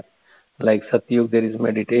yajnas. Like Satyug, there is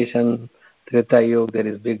meditation. Treta Yuga, there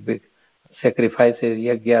is big sacrifices.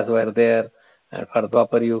 Yajnas were there. And for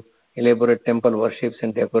Dwapar Yuga, elaborate temple worships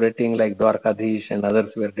and decorating, like Dwarkadhish and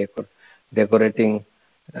others were decorating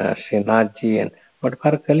Srinathji. But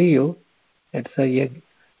for Kali Yuga, it's a yajna,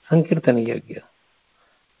 Sankirtan Yajna.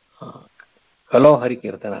 कलो हरि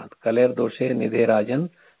कीर्तनात् कलेर दोषे निधे राजन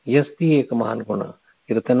यस्ति एक महान गुण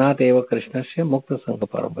कीर्तनात् एव कृष्णस्य मुक्त संग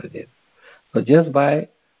परम भजे. So just by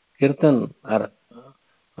kirtan or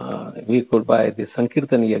we could, by the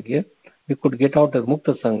Sankirtan Yajna, we could get out of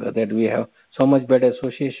Mukta Sangha, that we have so much bad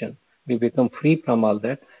association. We become free from all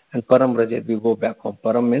that, and Param Rajat, we go back home.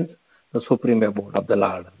 Param means the supreme abode of the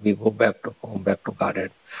Lord. We go back to home, back to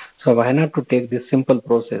Godhead. So why not to take this simple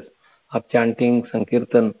process of chanting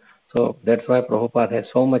Sankirtan? So that's why Prabhupada has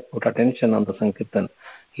so much put attention on the Sankirtan.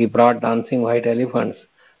 He brought dancing white elephants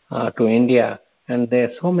to India, and there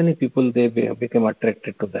are so many people, they became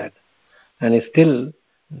attracted to that. And still,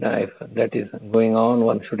 if that is going on,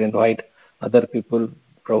 one should invite other people.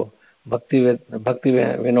 Bhakti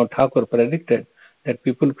Vinod Thakur predicted that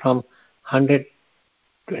people from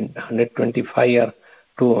 125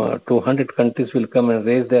 or 200 countries will come and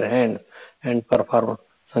raise their hands and perform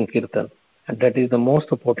Sankirtan. And that is the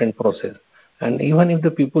most important process. And even if the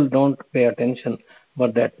people don't pay attention,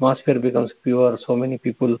 but the atmosphere becomes pure, so many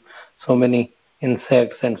people, so many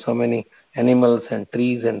insects and so many animals and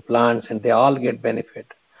trees and plants, and they all get benefit.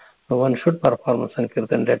 So one should perform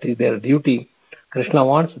Sankirtan. That is their duty. Krishna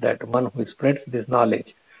wants that one who spreads this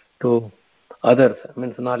knowledge to others,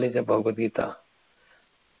 means knowledge of Bhagavad Gita.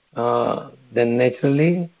 Then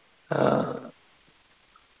naturally,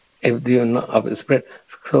 if you spread,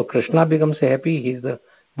 so Krishna becomes happy. He is the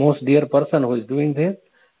most dear person who is doing this,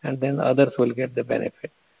 and then others will get the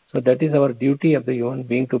benefit. So that is our duty of the human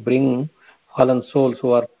being, to bring fallen souls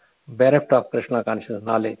who are bereft of Krishna conscious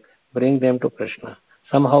knowledge, bring them to Krishna.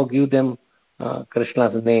 Somehow give them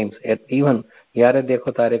Krishna's names. Even Yare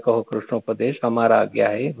Dekho Tare Kaho Krishna Upadesh, Amara Agya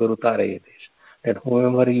Hai Guru Tare Yadesh. That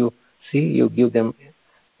whomever you see, you give them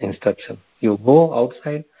instruction. You go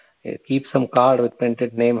outside, keep some card with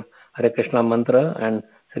printed name Hare Krishna mantra and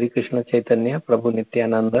Sri Krishna Chaitanya, Prabhu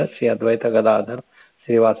Nityananda, Sri Advaita Gadadhar,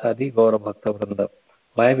 Srivasadi, Gaura Bhakta Vrinda.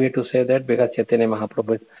 Why we have to say that? Because Chaitanya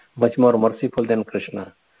Mahaprabhu is much more merciful than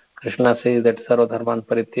Krishna. Krishna says that Sarva Dharman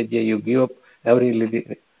Parityajya, you give up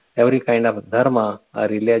every kind of dharma or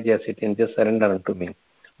religiosity and just surrender unto me.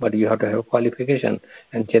 But you have to have qualification,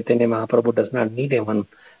 and Chaitanya Mahaprabhu does not need even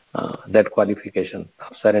that qualification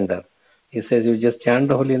of surrender. He says you just chant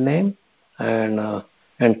the holy name and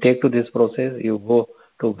take to this process. You go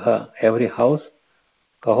to every house,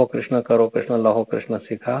 Kaho Krishna, Karo Krishna, Laho Krishna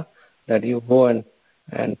Sikha, that you go and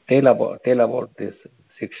tell about this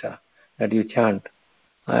Siksha, that you chant.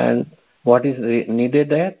 And what is needed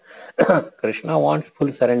there? Krishna wants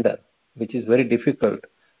full surrender, which is very difficult.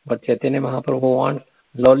 But Chaitanya Mahaprabhu wants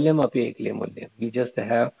lolyam api ekle mulyam. You just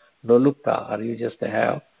have lolupta, or you just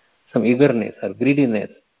have some eagerness or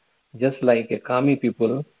greediness. Just like a kami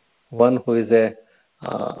people, one who is a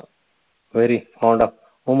very fond of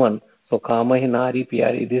woman, so kamahi nari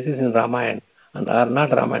pyari, this is in Ramayana, and are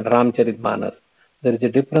not Ramayana, Ramcharitmanas. There is a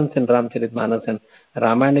difference in Ramcharitmanas, and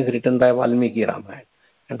Ramayana is written by Valmiki Ramayana.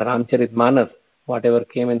 And Ramcharitmanas, whatever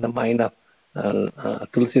came in the mind of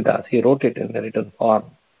Tulsidas, he wrote it in the written form.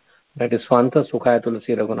 That is Swanta Sukhaya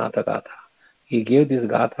Tulsi Raghunatha Gatha. He gave this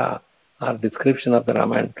Gatha or description of the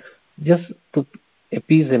Ramayana just to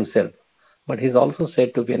appease himself. But he is also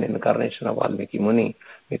said to be an incarnation of Valmiki Muni,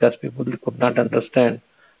 because people could not understand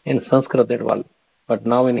in Sanskrit that well. But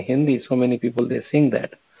now in Hindi, so many people, they sing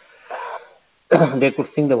that. They could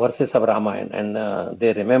sing the verses of Ramayana, and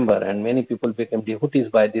they remember, and many people became devotees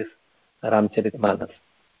by this Ramcharitmanas.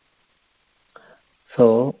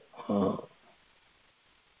 So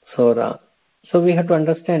we have to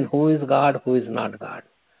understand who is God, who is not God,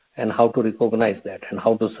 and how to recognize that, and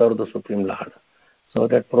how to serve the Supreme Lord. So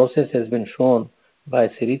that process has been shown by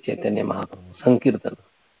Sri Chaitanya Mahaprabhu. Sankirtana.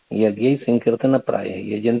 Yajya Sankirtana Praya.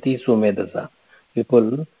 Yajanti Sumedasa.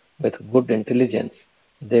 People with good intelligence,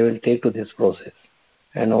 they will take to this process.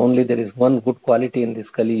 And only there is one good quality in this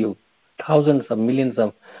Kali Yuga. Thousands of millions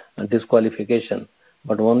of disqualification.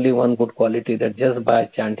 but only one good quality, that just by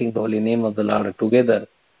chanting the holy name of the Lord together,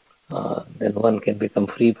 then one can become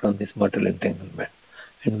free from this material entanglement.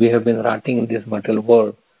 And we have been rotting in this material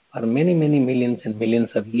world for many, many millions and millions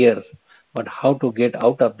of years. But how to get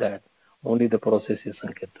out of that? Only the process is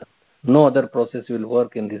Sankirtan. No other process will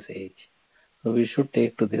work in this age. So we should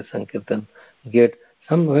take to this Sankirtan, get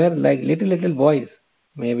somewhere like little boys,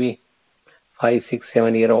 maybe 5, 6,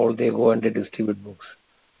 7-year-old, they go and they distribute books.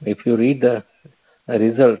 If you read the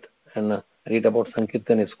result and read about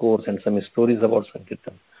Sankirtan scores and some stories about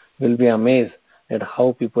Sankirtan, you will be amazed at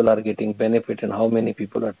how people are getting benefit and how many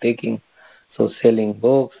people are taking. So selling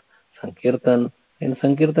books, Sankirtan. In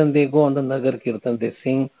Sankirtan they go on the Nagar Kirtan, they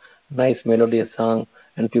sing nice melodious song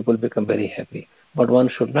and people become very happy. But one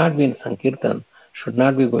should not be in Sankirtan, should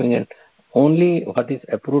not be going in only what is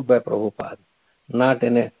approved by Prabhupada, not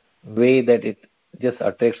in a way that it just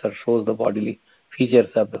attracts or shows the bodily features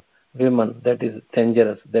of the women. That is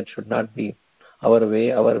dangerous. That should not be our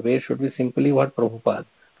way. Our way should be simply what Prabhupada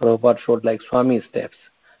showed, like Swami steps.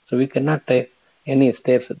 So we cannot take any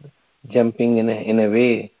steps jumping in a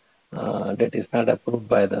way that is not approved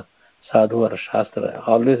by the sadhu or shastra.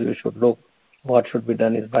 Always we should look what should be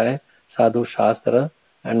done is by sadhu, shastra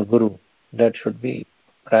and guru. That should be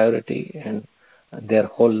priority, and their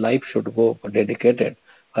whole life should go dedicated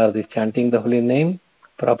for the chanting the holy name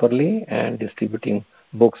properly and distributing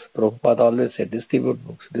books. Prabhupada always said, distribute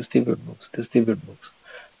books, distribute books, distribute books.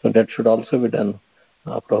 So that should also be done.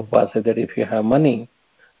 Prabhupada said that if you have money,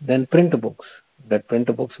 then print books. That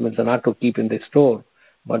print books means not to keep in the store,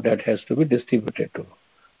 but that has to be distributed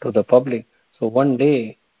to the public. So one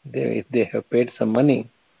day, if they have paid some money,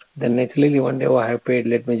 then naturally one day, oh, I have paid,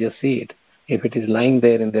 let me just see it. If it is lying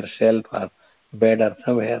there in their shelf or bed or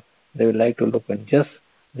somewhere, they will like to look, and just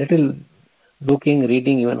little looking,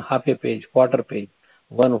 reading even half a page, quarter page,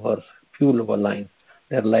 one verse, few lines,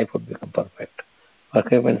 their life would become perfect.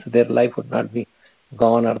 Okay, means their life would not be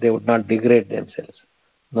gone or they would not degrade themselves.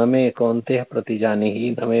 Name kaunteya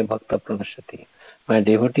pratijanihi, name bhakta pranashati. My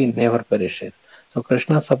devotee never perishes. So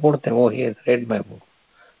Krishna supports them. Oh, he has read my book.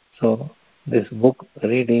 So this book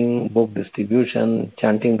reading, book distribution,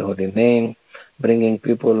 chanting the holy name, bringing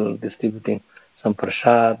people, distributing some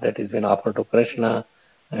prasad that has been offered to Krishna,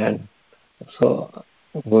 and so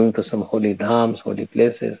going to some holy dhams, holy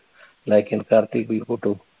places, like in Kartik we go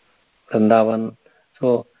to Vrindavan.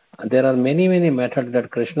 So there are many, many methods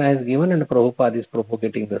that Krishna has given, and Prabhupada is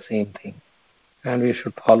propagating the same thing. And we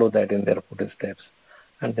should follow that in their footsteps,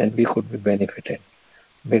 and then we could be benefited.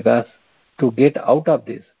 Because to get out of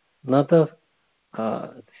this,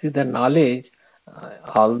 see the knowledge,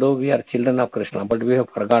 although we are children of Krishna, but we have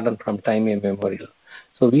forgotten from time immemorial.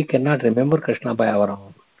 So we cannot remember Krishna by our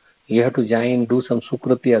own. You have to join, do some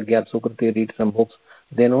Sukriti, Agyat Sukriti, read some books,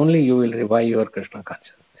 then only you will revive your Krishna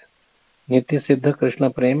consciousness. Nitya Siddha Krishna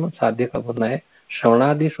Prema Sadhya Kabunaya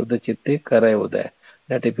Shravnadi Shuddha Chitte Karay Udaya.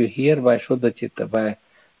 That if you hear by Shuddha Chitta, by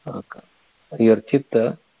your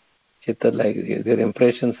Chitta, like your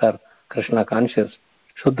impressions are Krishna conscious,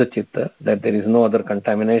 Shuddha Chitta, that there is no other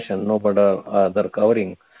contamination, no other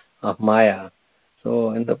covering of Maya.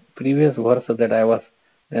 So in the previous verse that I was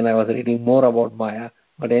reading more about Maya,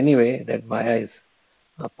 but anyway, that Maya is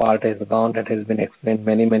a part has gone, that has been explained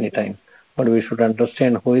many, many times. But we should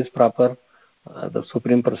understand who is proper, the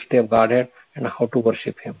Supreme Personality of Godhead, and how to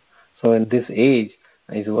worship Him. So in this age,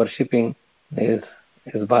 is worshipping is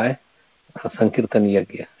by Sankirtan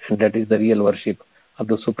Yajna, and that is the real worship of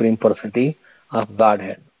the Supreme Personality of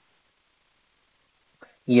Godhead.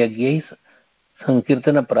 Yajna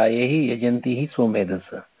Sankirtana Prayehi Yajantihi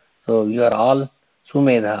Sumedhasa. So you are all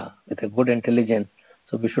Sumedha, with a good intelligence,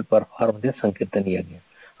 so we should perform this Sankirtan Yajna.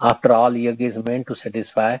 After all, Yajna is meant to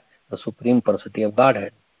satisfy the Supreme Personality of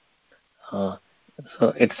Godhead. So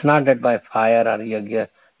it's not that by fire or Yajna,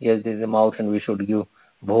 yes, there is a mouth and we should give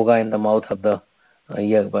bhoga in the mouth of the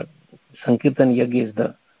Yajna, but Sankirtan Yajna is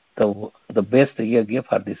the best Yajna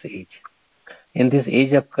for this age. In this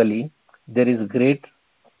age of Kali, there is great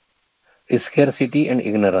scarcity and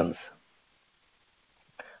ignorance.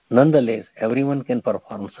 Nonetheless, everyone can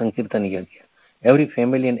perform Sankirtan Yajna. Every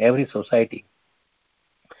family and every society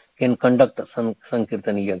can conduct a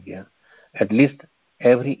Sankirtan Yajna at least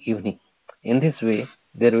every evening. In this way,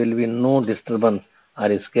 there will be no disturbance or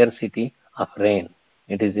scarcity of rain.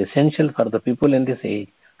 It is essential for the people in this age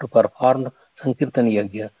to perform Sankirtan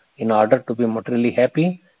Yajna in order to be materially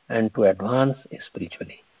happy and to advance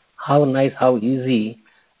spiritually. How nice, how easy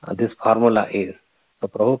this formula is. So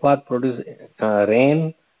Prabhupada produced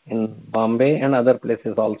rain in Bombay and other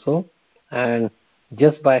places also, and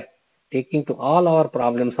just by taking to all our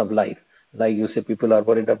problems of life, like you say, people are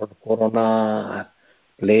worried about corona,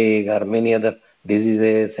 plague or many other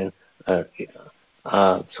diseases and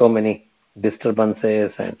so many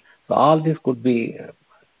disturbances, and so all this could be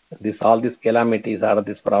all these calamities or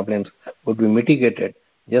these problems would be mitigated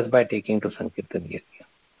just by taking to Sankirtan Yajna.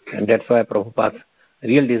 And that's why Prabhupada's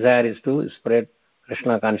real desire is to spread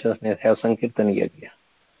Krishna consciousness, have Sankirtan Yajna.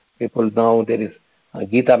 People now, there is a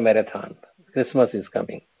Gita marathon. Christmas is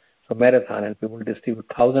coming. So marathon, and people distribute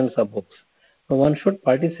thousands of books. So one should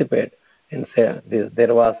participate in this.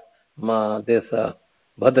 There was this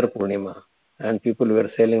Bhadra Purnima, and people were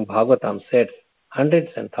selling Bhagavatam sets. Hundreds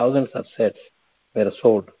and thousands of sets were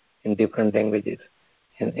sold in different languages.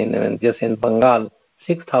 Just in Bengal,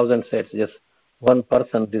 6,000 sets, just one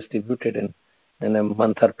person distributed in a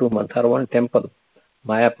month or 2 months, or one temple,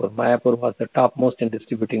 Mayapur. Mayapur was the topmost in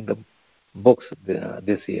distributing the books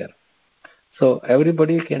this year. So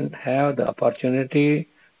everybody can have the opportunity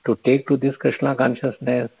to take to this Krishna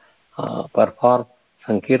consciousness, perform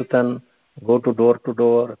Sankirtan, go to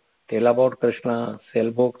door, tell about Krishna,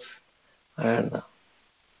 sell books, and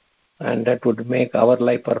that would make our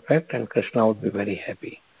life perfect, and Krishna would be very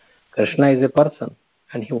happy. Krishna is a person,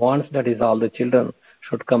 and he wants that all the children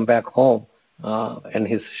should come back home and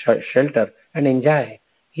his shelter and enjoy.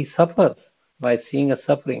 He suffers by seeing a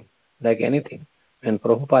suffering like anything. When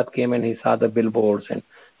Prabhupada came and he saw the billboards and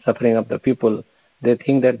suffering of the people, they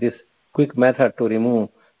think that this quick method to remove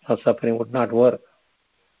some suffering would not work.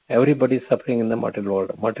 Everybody is suffering in the material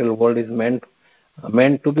world. Material world is meant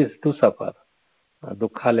to suffer.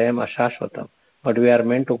 Dukkhalayam ashashvatam. But we are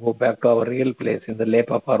meant to go back to our real place in the lap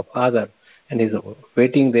of our Father, and He's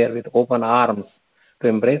waiting there with open arms to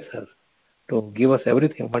embrace us, to give us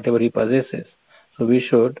everything, whatever He possesses. So we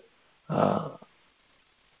should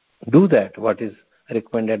do that, what is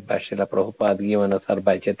recommended by Srila Prabhupada, given us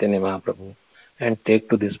by Chaitanya Mahaprabhu, and take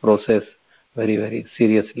to this process very, very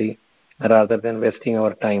seriously, rather than wasting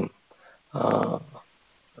our time.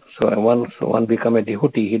 So once one become a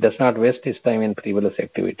devotee, he does not waste his time in frivolous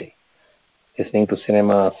activity, listening to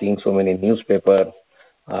cinema, seeing so many newspapers,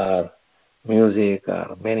 or music,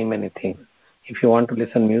 or many, many things. If you want to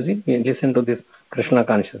listen music, you listen to this Krishna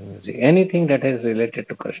conscious music. Anything that is related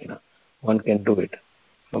to Krishna, one can do it.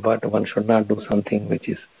 But one should not do something which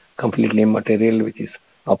is completely immaterial, which is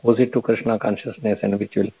opposite to Krishna consciousness, and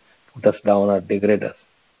which will put us down or degrade us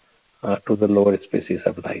to the lower species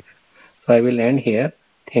of life. So I will end here.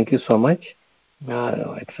 Thank you so much.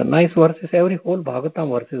 It's a nice verses. Every whole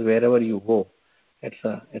Bhagavatam verses, wherever you go, it's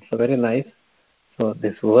a very nice. So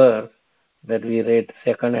this verse that we read,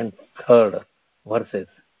 second and third verses.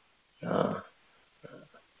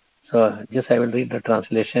 So just I will read the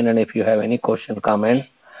translation, and if you have any question, comment.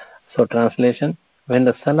 So translation: when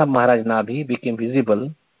the son of Maharaj Nabhi became visible,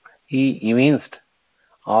 he evinced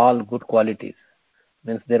all good qualities.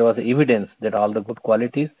 Means there was evidence that all the good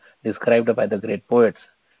qualities described by the great poets,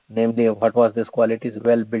 namely, what was this qualities?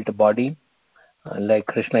 Well-built body, like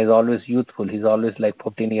Krishna is always youthful, he's always like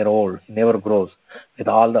 14-year-old, he never grows, with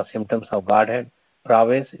all the symptoms of Godhead,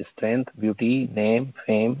 prowess, strength, beauty, name,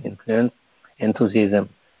 fame, influence, enthusiasm.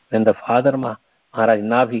 When the father Maharaj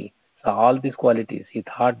Nabhi saw all these qualities, he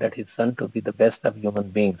thought that his son to be the best of human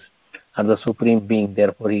beings, or the supreme being,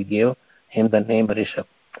 therefore he gave him the name Rishabh.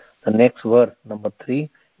 The next verse, number 3,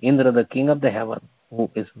 Indra, the king of the heaven, who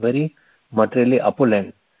is very materially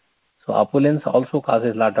opulent. So opulence also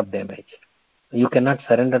causes a lot of damage. You cannot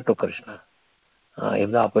surrender to Krishna.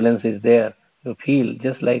 If the opulence is there, you feel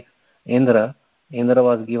just like Indra. Indra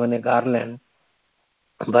was given a garland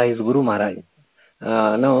by his Guru Maharaj.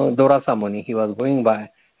 Dorasa Muni, he was going by,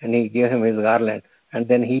 and he gave him his garland, and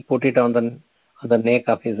then he put it on the neck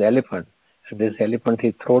of his elephant. And this elephant,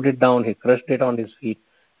 he threw it down, he crushed it on his feet,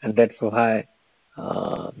 and that's why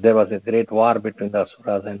there was a great war between the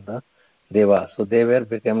Asuras and the Devas. So they were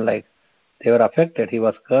affected. He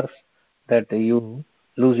was cursed that you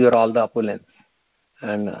lose your all the opulence.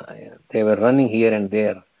 And they were running here and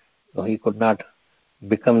there. So he could not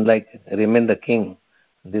remain the king.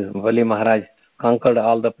 This Bali Maharaj conquered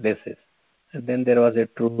all the places. And then there was a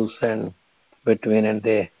truce and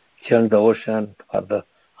they churned the ocean for the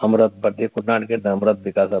Amrit, but they could not get the Amrit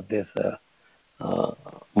because of this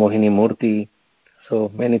Mohini Murti.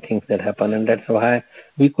 So many things that happened, and that's why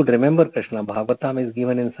we could remember Krishna. Bhagavatam is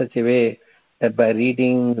given in such a way that by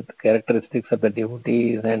reading the characteristics of the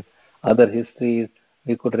devotees and other histories,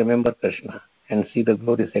 we could remember Krishna and see the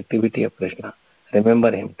glorious activity of Krishna.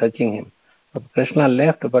 Remember him, touching him. So Krishna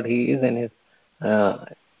left, but he is in his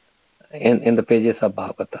in the pages of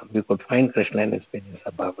Bhagavatam. We could find Krishna in his pages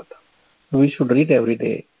of Bhagavatam. So we should read every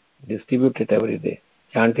day, distribute it every day,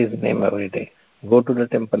 chant his name every day, go to the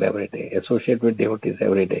temple every day, associate with devotees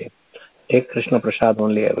every day, take Krishna Prasad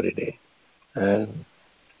only every day and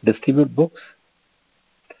distribute books.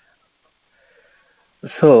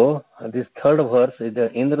 So this third verse is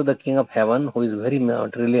the Indra, the king of heaven, who is very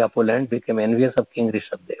materially opulent, became envious of King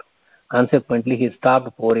Rishabdev. Consequently, he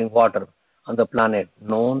stopped pouring water on the planet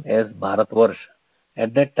known as Bharatvarsha.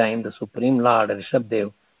 At that time, the Supreme Lord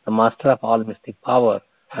Rishabdev, the master of all mystic power,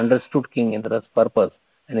 understood King Indra's purpose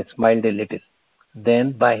and he smiled a little.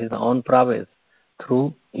 Then, by his own prowess,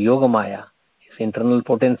 through Yogamaya, his internal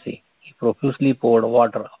potency, he profusely poured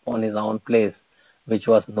water upon his own place, which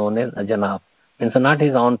was known as Ajanab. Means not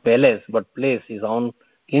his own palace, but place, his own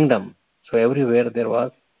kingdom. So everywhere there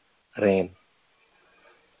was rain.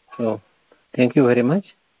 So thank you very much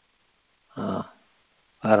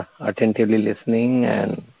for attentively listening,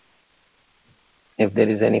 and if there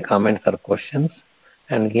is any comments or questions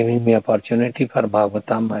and giving me opportunity for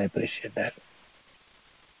Bhagavatam, I appreciate that.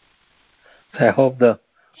 So I hope the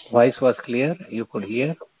voice was clear, you could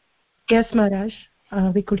hear. Yes, Maharaj,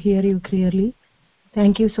 we could hear you clearly.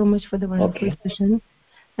 Thank you so much for the wonderful session,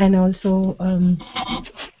 and also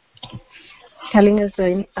telling us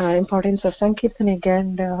the importance of Sankirtan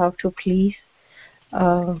and how to please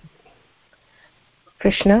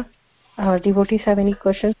Krishna. Devotees have any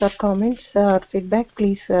questions or comments or feedback,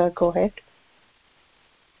 please go ahead.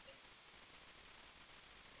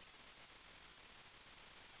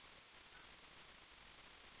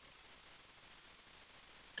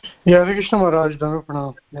 Yeah, Hare Krishna Maharaj, Dhamma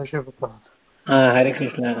Pranam, Jai Prabhupada. Hare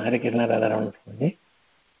Krishna Radharama.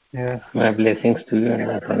 Yeah. My blessings to you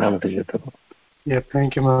and pranam to you too. Yeah,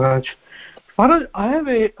 thank you Maharaj. Maharaj, I have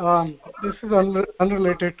a, this is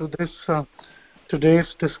unrelated to this today's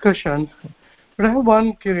discussion, but I have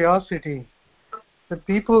one curiosity. The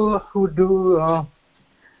people who do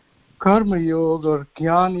Karma Yoga or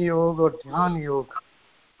Jnana Yoga or Dhyana Yoga,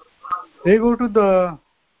 they go to the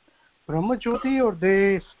Brahma Jyoti or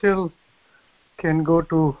they still can go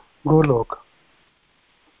to Golok?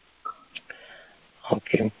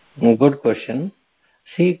 Okay, good question.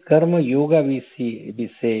 See, Karma Yoga we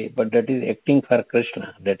say, but that is acting for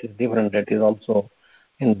Krishna. That is different. That is also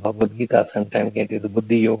in Bhagavad Gita. Sometimes it is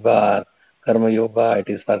Buddhi Yoga or Karma Yoga. It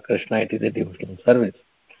is for Krishna. It is a devotional service.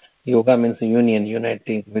 Yoga means union,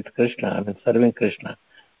 uniting with Krishna, I mean serving Krishna.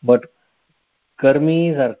 But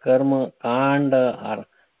karmis or karma, kanda or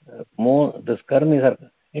more, this karmis are,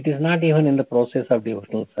 it is not even in the process of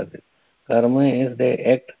devotional service. Karma is they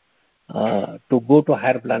act to go to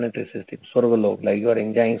higher planetary system, Swargalok, like you are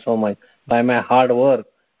enjoying so much. By my hard work,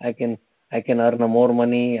 I can earn more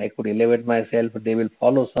money, I could elevate myself, they will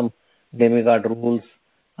follow some demigod rules,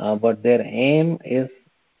 but their aim is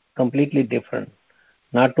completely different.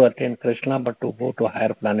 Not to attain Krishna, but to go to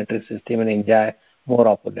higher planetary system and enjoy more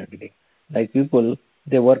opulently. Like people,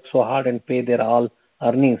 they work so hard and pay their all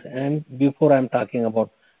earnings. And before I'm talking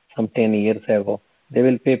about some 10 years ago, they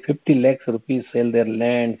will pay 50 lakhs rupees, sell their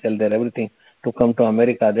land, sell their everything to come to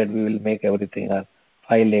America that we will make everything.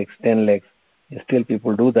 5 lakhs, 10 lakhs. Still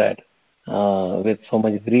people do that with so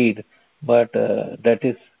much greed. But that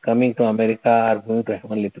is coming to America or going to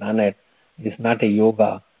heavenly planet. It is not a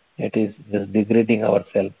yoga. It is just degrading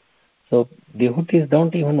ourselves. So devotees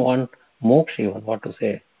don't even want moksha, even what to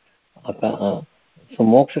say. So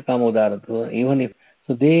moksha kamodara. So even if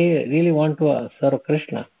so, they really want to serve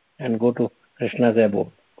Krishna and go to Krishna's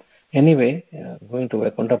abode. Anyway, going to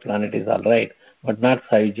Vaikuntha planet is all right, but not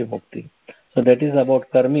Sayuja Mukti. So that is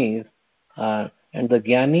about karmis, and the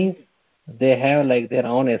jnanis, they have like their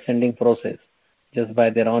own ascending process. Just by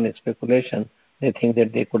their own speculation, they think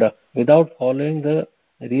that they could have, without following the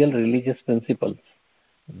real religious principles.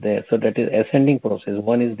 So that is ascending process.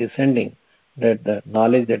 One is descending, that the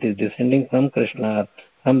knowledge that is descending from Krishna,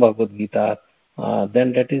 from Bhagavad Gita,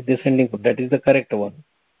 then that is descending, that is the correct one.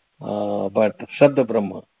 But Shabda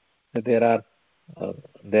Brahma, there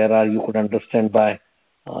are you could understand by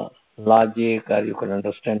logic, or you could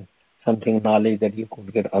understand something knowledge that you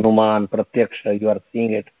could get Anuman, Pratyaksha, you are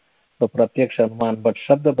seeing it. So Pratyaksha, Anuman, but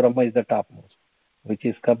Shabda Brahma is the topmost, which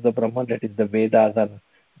is Shabda Brahma, that is the Vedas and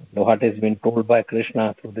what has been told by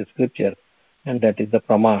Krishna through the scripture, and that is the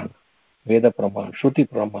Praman, Veda Praman, Shruti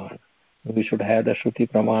Praman. We should have the Shruti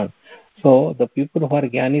Praman. So the people who are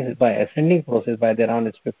Jnanis, by ascending process, by their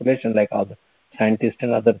own speculation, like all the scientists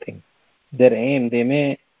and other things, their aim, they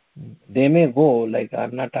may go, like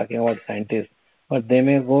I'm not talking about scientists, but they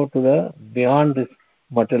may go to the beyond this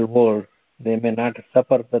material world. They may not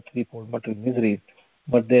suffer the threefold material miseries,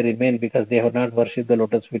 but they remain, because they have not worshipped the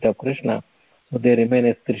lotus feet of Krishna. So they remain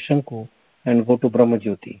as Trishanku and go to Brahma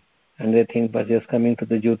Jyoti. And they think by just coming to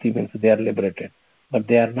the Jyoti means they are liberated. But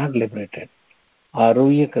they are not liberated.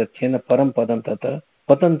 Aruya krachena param padam tata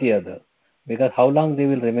patanti adha. because how long they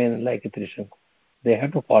will remain like a Trishanku? They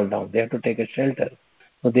have to fall down. They have to take a shelter.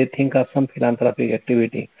 So they think of some philanthropic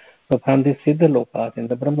activity. So from the Siddha Lokas in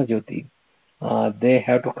the Brahma Jyoti, they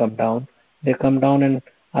have to come down. They come down and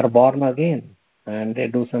are born again, and they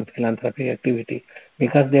do some philanthropic activity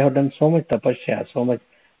because they have done so much tapasya, so much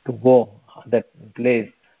to go that place.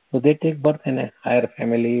 So they take birth in a higher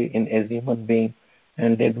family in as human being,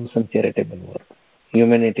 and they do some charitable work,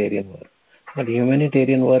 humanitarian work. But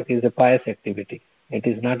humanitarian work is a pious activity. It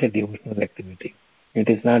is not a devotional activity. It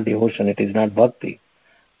is not devotion. It is not bhakti.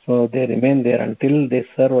 So they remain there until they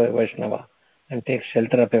serve a Vaishnava and take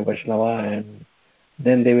shelter of a Vaishnava, and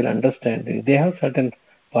then they will understand. They have certain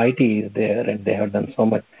piety is there and they have done so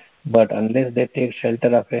much, but unless they take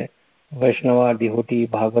shelter of a Vaishnava, devotee,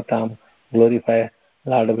 Bhagavatam, glorify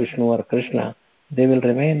Lord Vishnu or Krishna, they will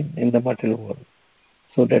remain in the material world.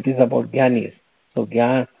 So that is about Jnanis. So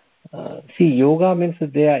see, yoga means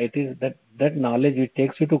it is that knowledge which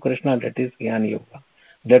takes you to Krishna, that is Jnana Yoga.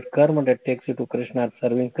 That karma that takes you to Krishna,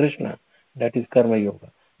 serving Krishna, that is Karma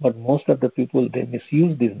Yoga. But most of the people, they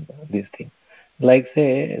misuse these things. Like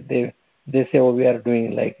say, they say, oh, we are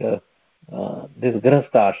doing like this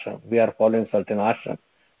Grahastha ashram, we are following certain ashram.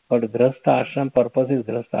 But Grahastha ashram purpose is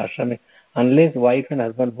Grahastha ashram. Unless wife and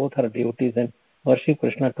husband both are devotees and worship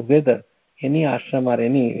Krishna together, any ashram or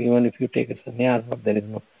even if you take a sannyas, but there is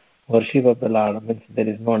no worship of the Lord, means there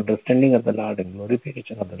is no understanding of the Lord and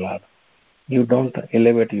glorification of the Lord. You don't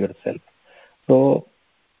elevate yourself. So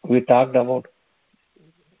we talked about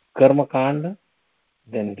Karma Kanda,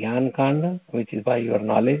 then Gyan Kanda, which is by your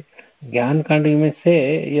knowledge. Gyan Kanda, you may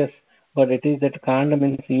say, yes, but it is that Kanda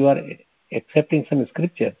means you are accepting some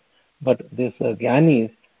scripture. But this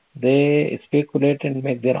Gyanis, they speculate and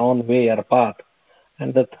make their own way or path.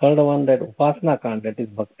 And the third one, that Upasana Kanda, that is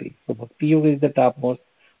Bhakti. So Bhakti Yoga is the topmost.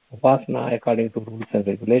 Upasana according to rules and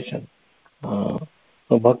regulations.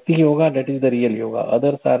 So Bhakti Yoga, that is the real yoga.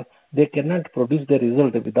 Others are, they cannot produce the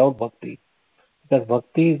result without Bhakti. Because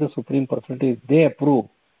Bhakti is the Supreme Personality. They approve,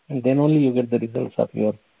 and then only you get the results of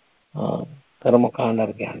your Karma Kanda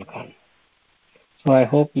or Gyan Kanda. So I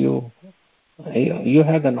hope you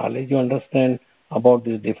have the knowledge, you understand about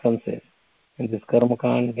these differences in this Karma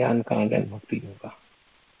Kanda, Gyan Kanda and Bhakti Yoga.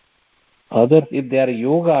 Others, if they are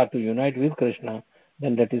yoga to unite with Krishna,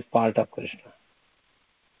 then that is part of Krishna.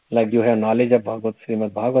 Like you have knowledge of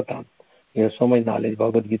Srimad Bhagavatam, you have so much knowledge.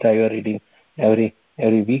 Bhagavad Gita you are reading every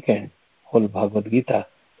weekend, whole Bhagavad Gita.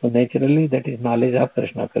 So naturally that is knowledge of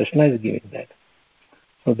Krishna. Krishna is giving that.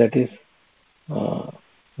 So that is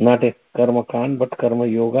not a karma kand, but karma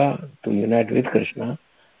yoga to unite with Krishna.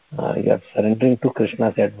 You are surrendering to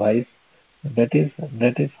Krishna's advice. That is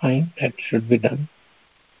fine. That should be done.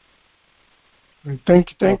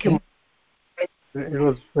 Thank you. It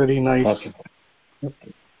was very nice.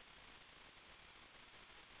 Okay.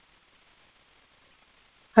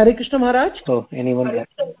 Hare Krishna Maharaj. So anyone?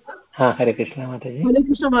 Hare Krishna Mataji. Hare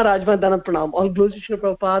Krishna Maharaj, Vandanat Pranam. All glories to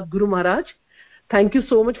Srila Prabhupada, Guru Maharaj. Thank you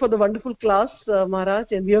so much for the wonderful class, Maharaj,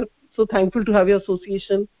 and we are so thankful to have your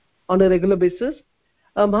association on a regular basis.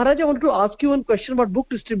 Maharaj, I wanted to ask you one question about book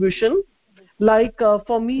distribution. Like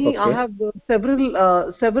for me, okay. I have several,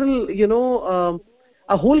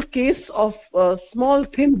 a whole case of small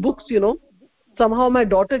thin books. Somehow my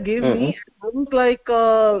daughter gave me. I was like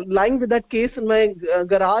lying with that case in my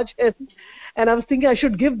garage, and I was thinking I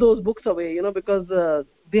should give those books away, because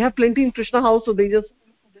they have plenty in Krishna house, so they just.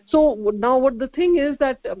 So now what the thing is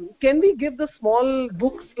that can we give the small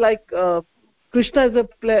books like Krishna is a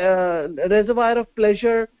reservoir of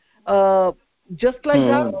pleasure, just like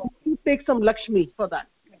that? You take some Lakshmi for that.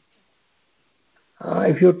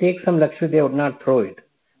 If you take some Lakshmi, they would not throw it.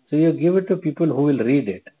 So you give it to people who will read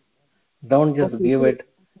it. Don't just give it.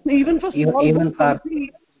 Even for small even for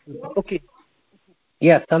okay.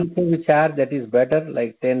 Yeah, something which are that is better,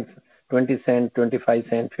 like 10, 20 cents, 25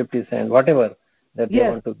 cents, 50 cents, whatever that they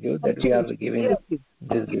want to give, that we are giving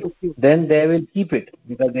this gift. Then they will keep it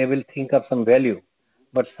because they will think of some value.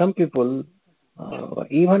 But some people,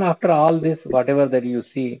 even after all this, whatever that you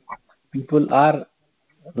see, people are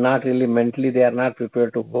not really mentally, they are not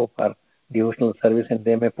prepared to go for devotional service, and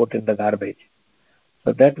they may put in the garbage.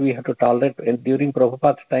 So that we have to tolerate. And during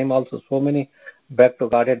Prabhupada's time also, so many Back to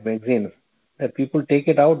Godhead magazines, that people take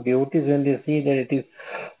it out. Devotees, when they see that it is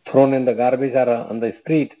thrown in the garbage or on the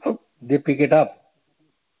street, they pick it up.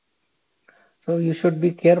 So you should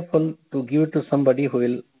be careful to give it to somebody who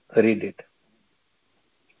will read it.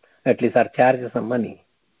 At least or charge some money.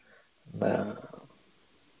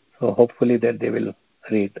 So hopefully that they will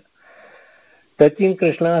read. Touching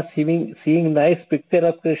Krishna, seeing nice picture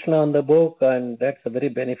of Krishna on the book, and that's very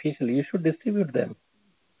beneficial. You should distribute them.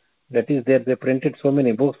 That is there. They printed so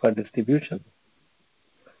many books for distribution.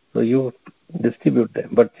 So you distribute them,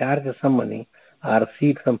 but charge some money or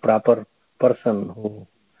seek some proper person who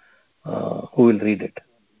will read it.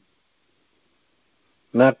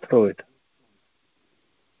 Not throw it.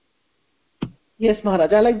 Yes,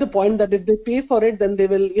 Maharaj. I like the point that if they pay for it, then they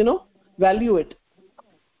will, value it.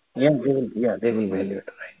 Yeah, they will. Yeah, they will value it,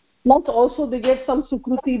 right? Plus, also they get some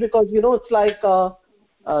sukruti because it's like,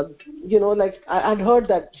 like I'd heard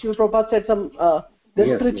that Srila Prabhupada said some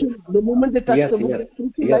the spiritual. The moment they touch the book, the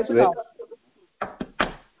spiritual life starts.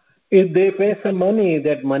 If they pay some money,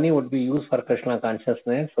 that money would be used for Krishna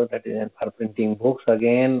consciousness, so that is for printing books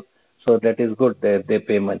again. So that is good. They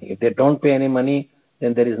pay money. If they don't pay any money,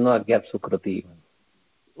 then there is no Agyat Sukruti even.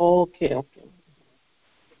 Okay.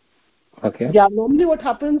 Okay. Yeah, normally what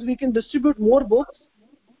happens, we can distribute more books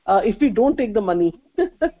if we don't take the money.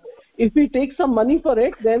 If we take some money for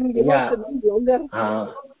it, then it's a little longer.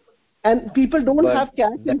 And people don't have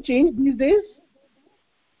cash and change these days.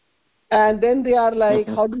 And then they are like,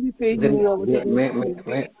 how do we pay you?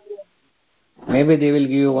 Maybe they will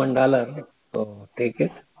give you $1, so take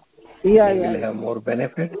it. Yeah, you will have more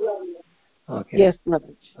benefit. Okay. Yes,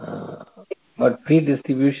 Maharaj. But free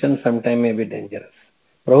distribution sometimes may be dangerous.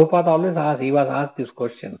 Prabhupada always asked, he was asked this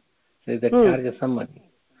question. Says that charge some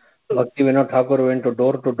money. Bhaktivinoda Thakur went to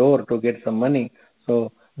door to get some money.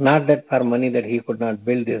 So not that for money that he could not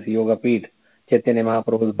build this Yoga Peeth, Chaitanya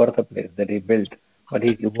Mahaprabhu's birthplace that he built, but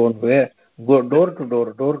he could go door to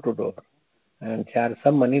door and charge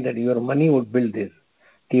some money that your money would build this.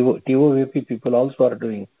 TOVP people also are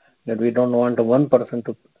doing that. We don't want one person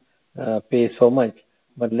to pay so much,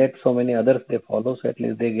 but let so many others they follow, so at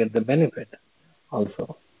least they get the benefit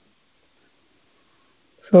also.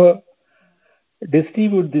 So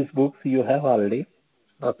distribute these books you have already,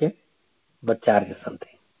 okay, but charge something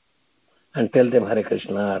and tell them Hare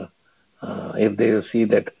Krishna. If they see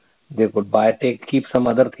that they could keep some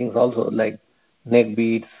other things also like neck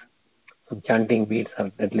beads, some chanting beads,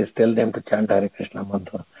 or at least tell them to chant Hare Krishna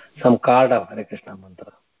mantra, some card of Hare Krishna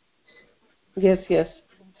mantra. Yes.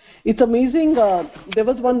 It's amazing. There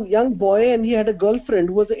was one young boy and he had a girlfriend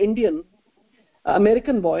who was an Indian,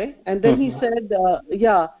 American boy, and then he said,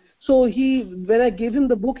 so when I gave him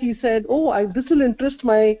the book, he said, this will interest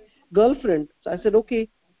my girlfriend. So I said, okay.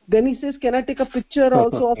 Then he says, can I take a picture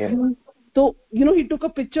also of you? So, he took a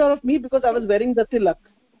picture of me because I was wearing the tilak.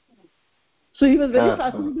 So he was very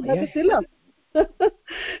fascinated by the tilak.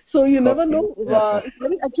 So you never know.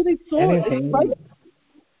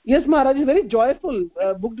 Yes, Maharaj, it's very joyful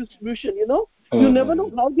book distribution, You never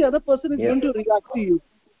know how the other person is going to react to you.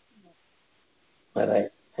 Right.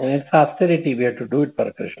 And it's austerity. We have to do it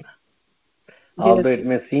for Krishna. Although it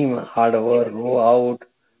may seem hard work, go out,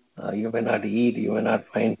 you may not eat, you may not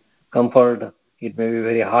find comfort, it may be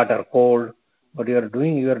very hot or cold, but you are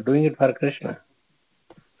doing it for Krishna.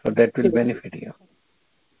 So that will benefit you.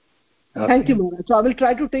 Okay. Thank you, Maharaj. So I will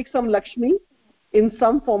try to take some Lakshmi in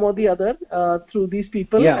some form or the other through these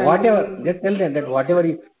people. Yeah, whatever. Just tell them that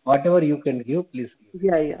whatever you can give, please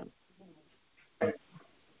give. Yeah.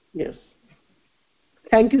 Yes.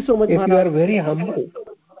 Thank you so much, Maharaj. If you are very humble.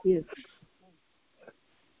 Yes.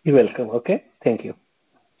 You're welcome. Okay. Thank you.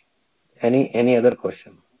 Any other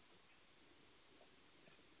question?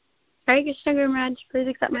 Hare Krishna, Guru Maharaj. Please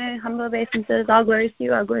accept my humble obeisances. All glories to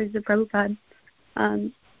you, all glories to Prabhupada.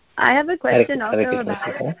 I have a question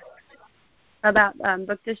about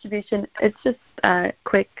book distribution. It's just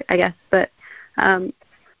quick, I guess, but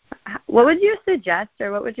what would you suggest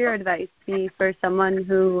or what would your advice be for someone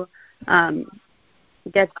who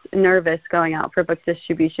gets nervous going out for book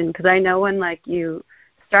distribution? Because I know when you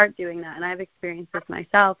start doing that, and I've experienced this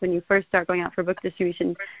myself, when you first start going out for book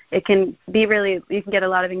distribution, it can be you can get a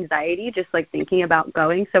lot of anxiety just thinking about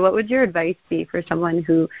going. So what would your advice be for someone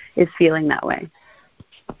who is feeling that way?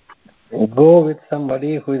 Go with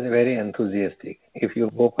somebody who is very enthusiastic. If you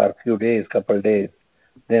go for a few days, couple days,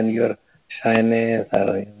 then your shyness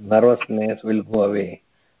or nervousness will go away.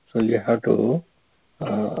 So you have to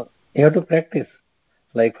practice.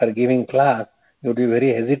 Like for giving class, you would be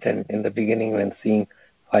very hesitant in the beginning when seeing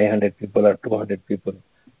 500 people or 200 people.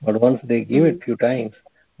 But once they give it few times,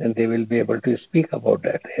 then they will be able to speak about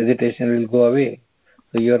that. Hesitation will go away.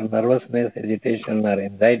 So your nervousness, hesitation or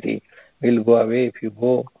anxiety will go away if you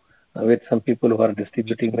go with some people who are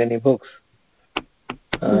distributing many books.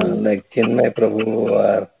 Like Chinmay Prabhu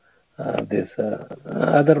or this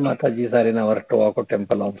other Matajis are in our Tawako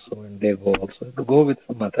temple also, and they go also. To go with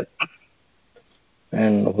some Mataji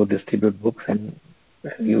and who distribute books, and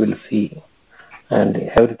you will see, and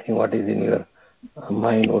everything what is in your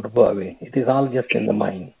mind would go away. It is all just in the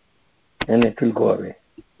mind, and it will go away.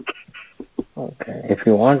 Okay. If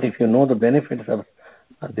you want, if you know the benefits of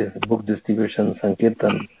this book distribution,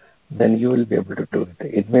 Sankirtan, then you will be able to do it.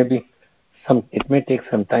 It may take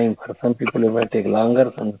some time. For some people, it might take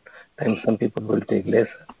longer. Sometimes some people will take less.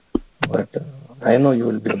 But I know you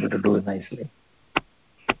will be able to do it nicely.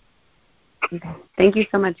 Okay. Thank you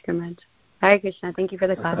so much, Gurumaj. Hare Krishna. Thank you for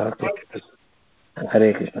the class.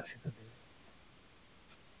 Hare Krishna.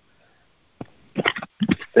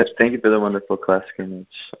 Yes, thank you for the wonderful class, Gurumaj.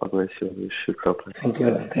 God bless you. Thank you,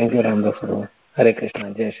 Ramdas Guru. Hare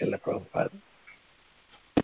Krishna. Jai Srila Prabhupada.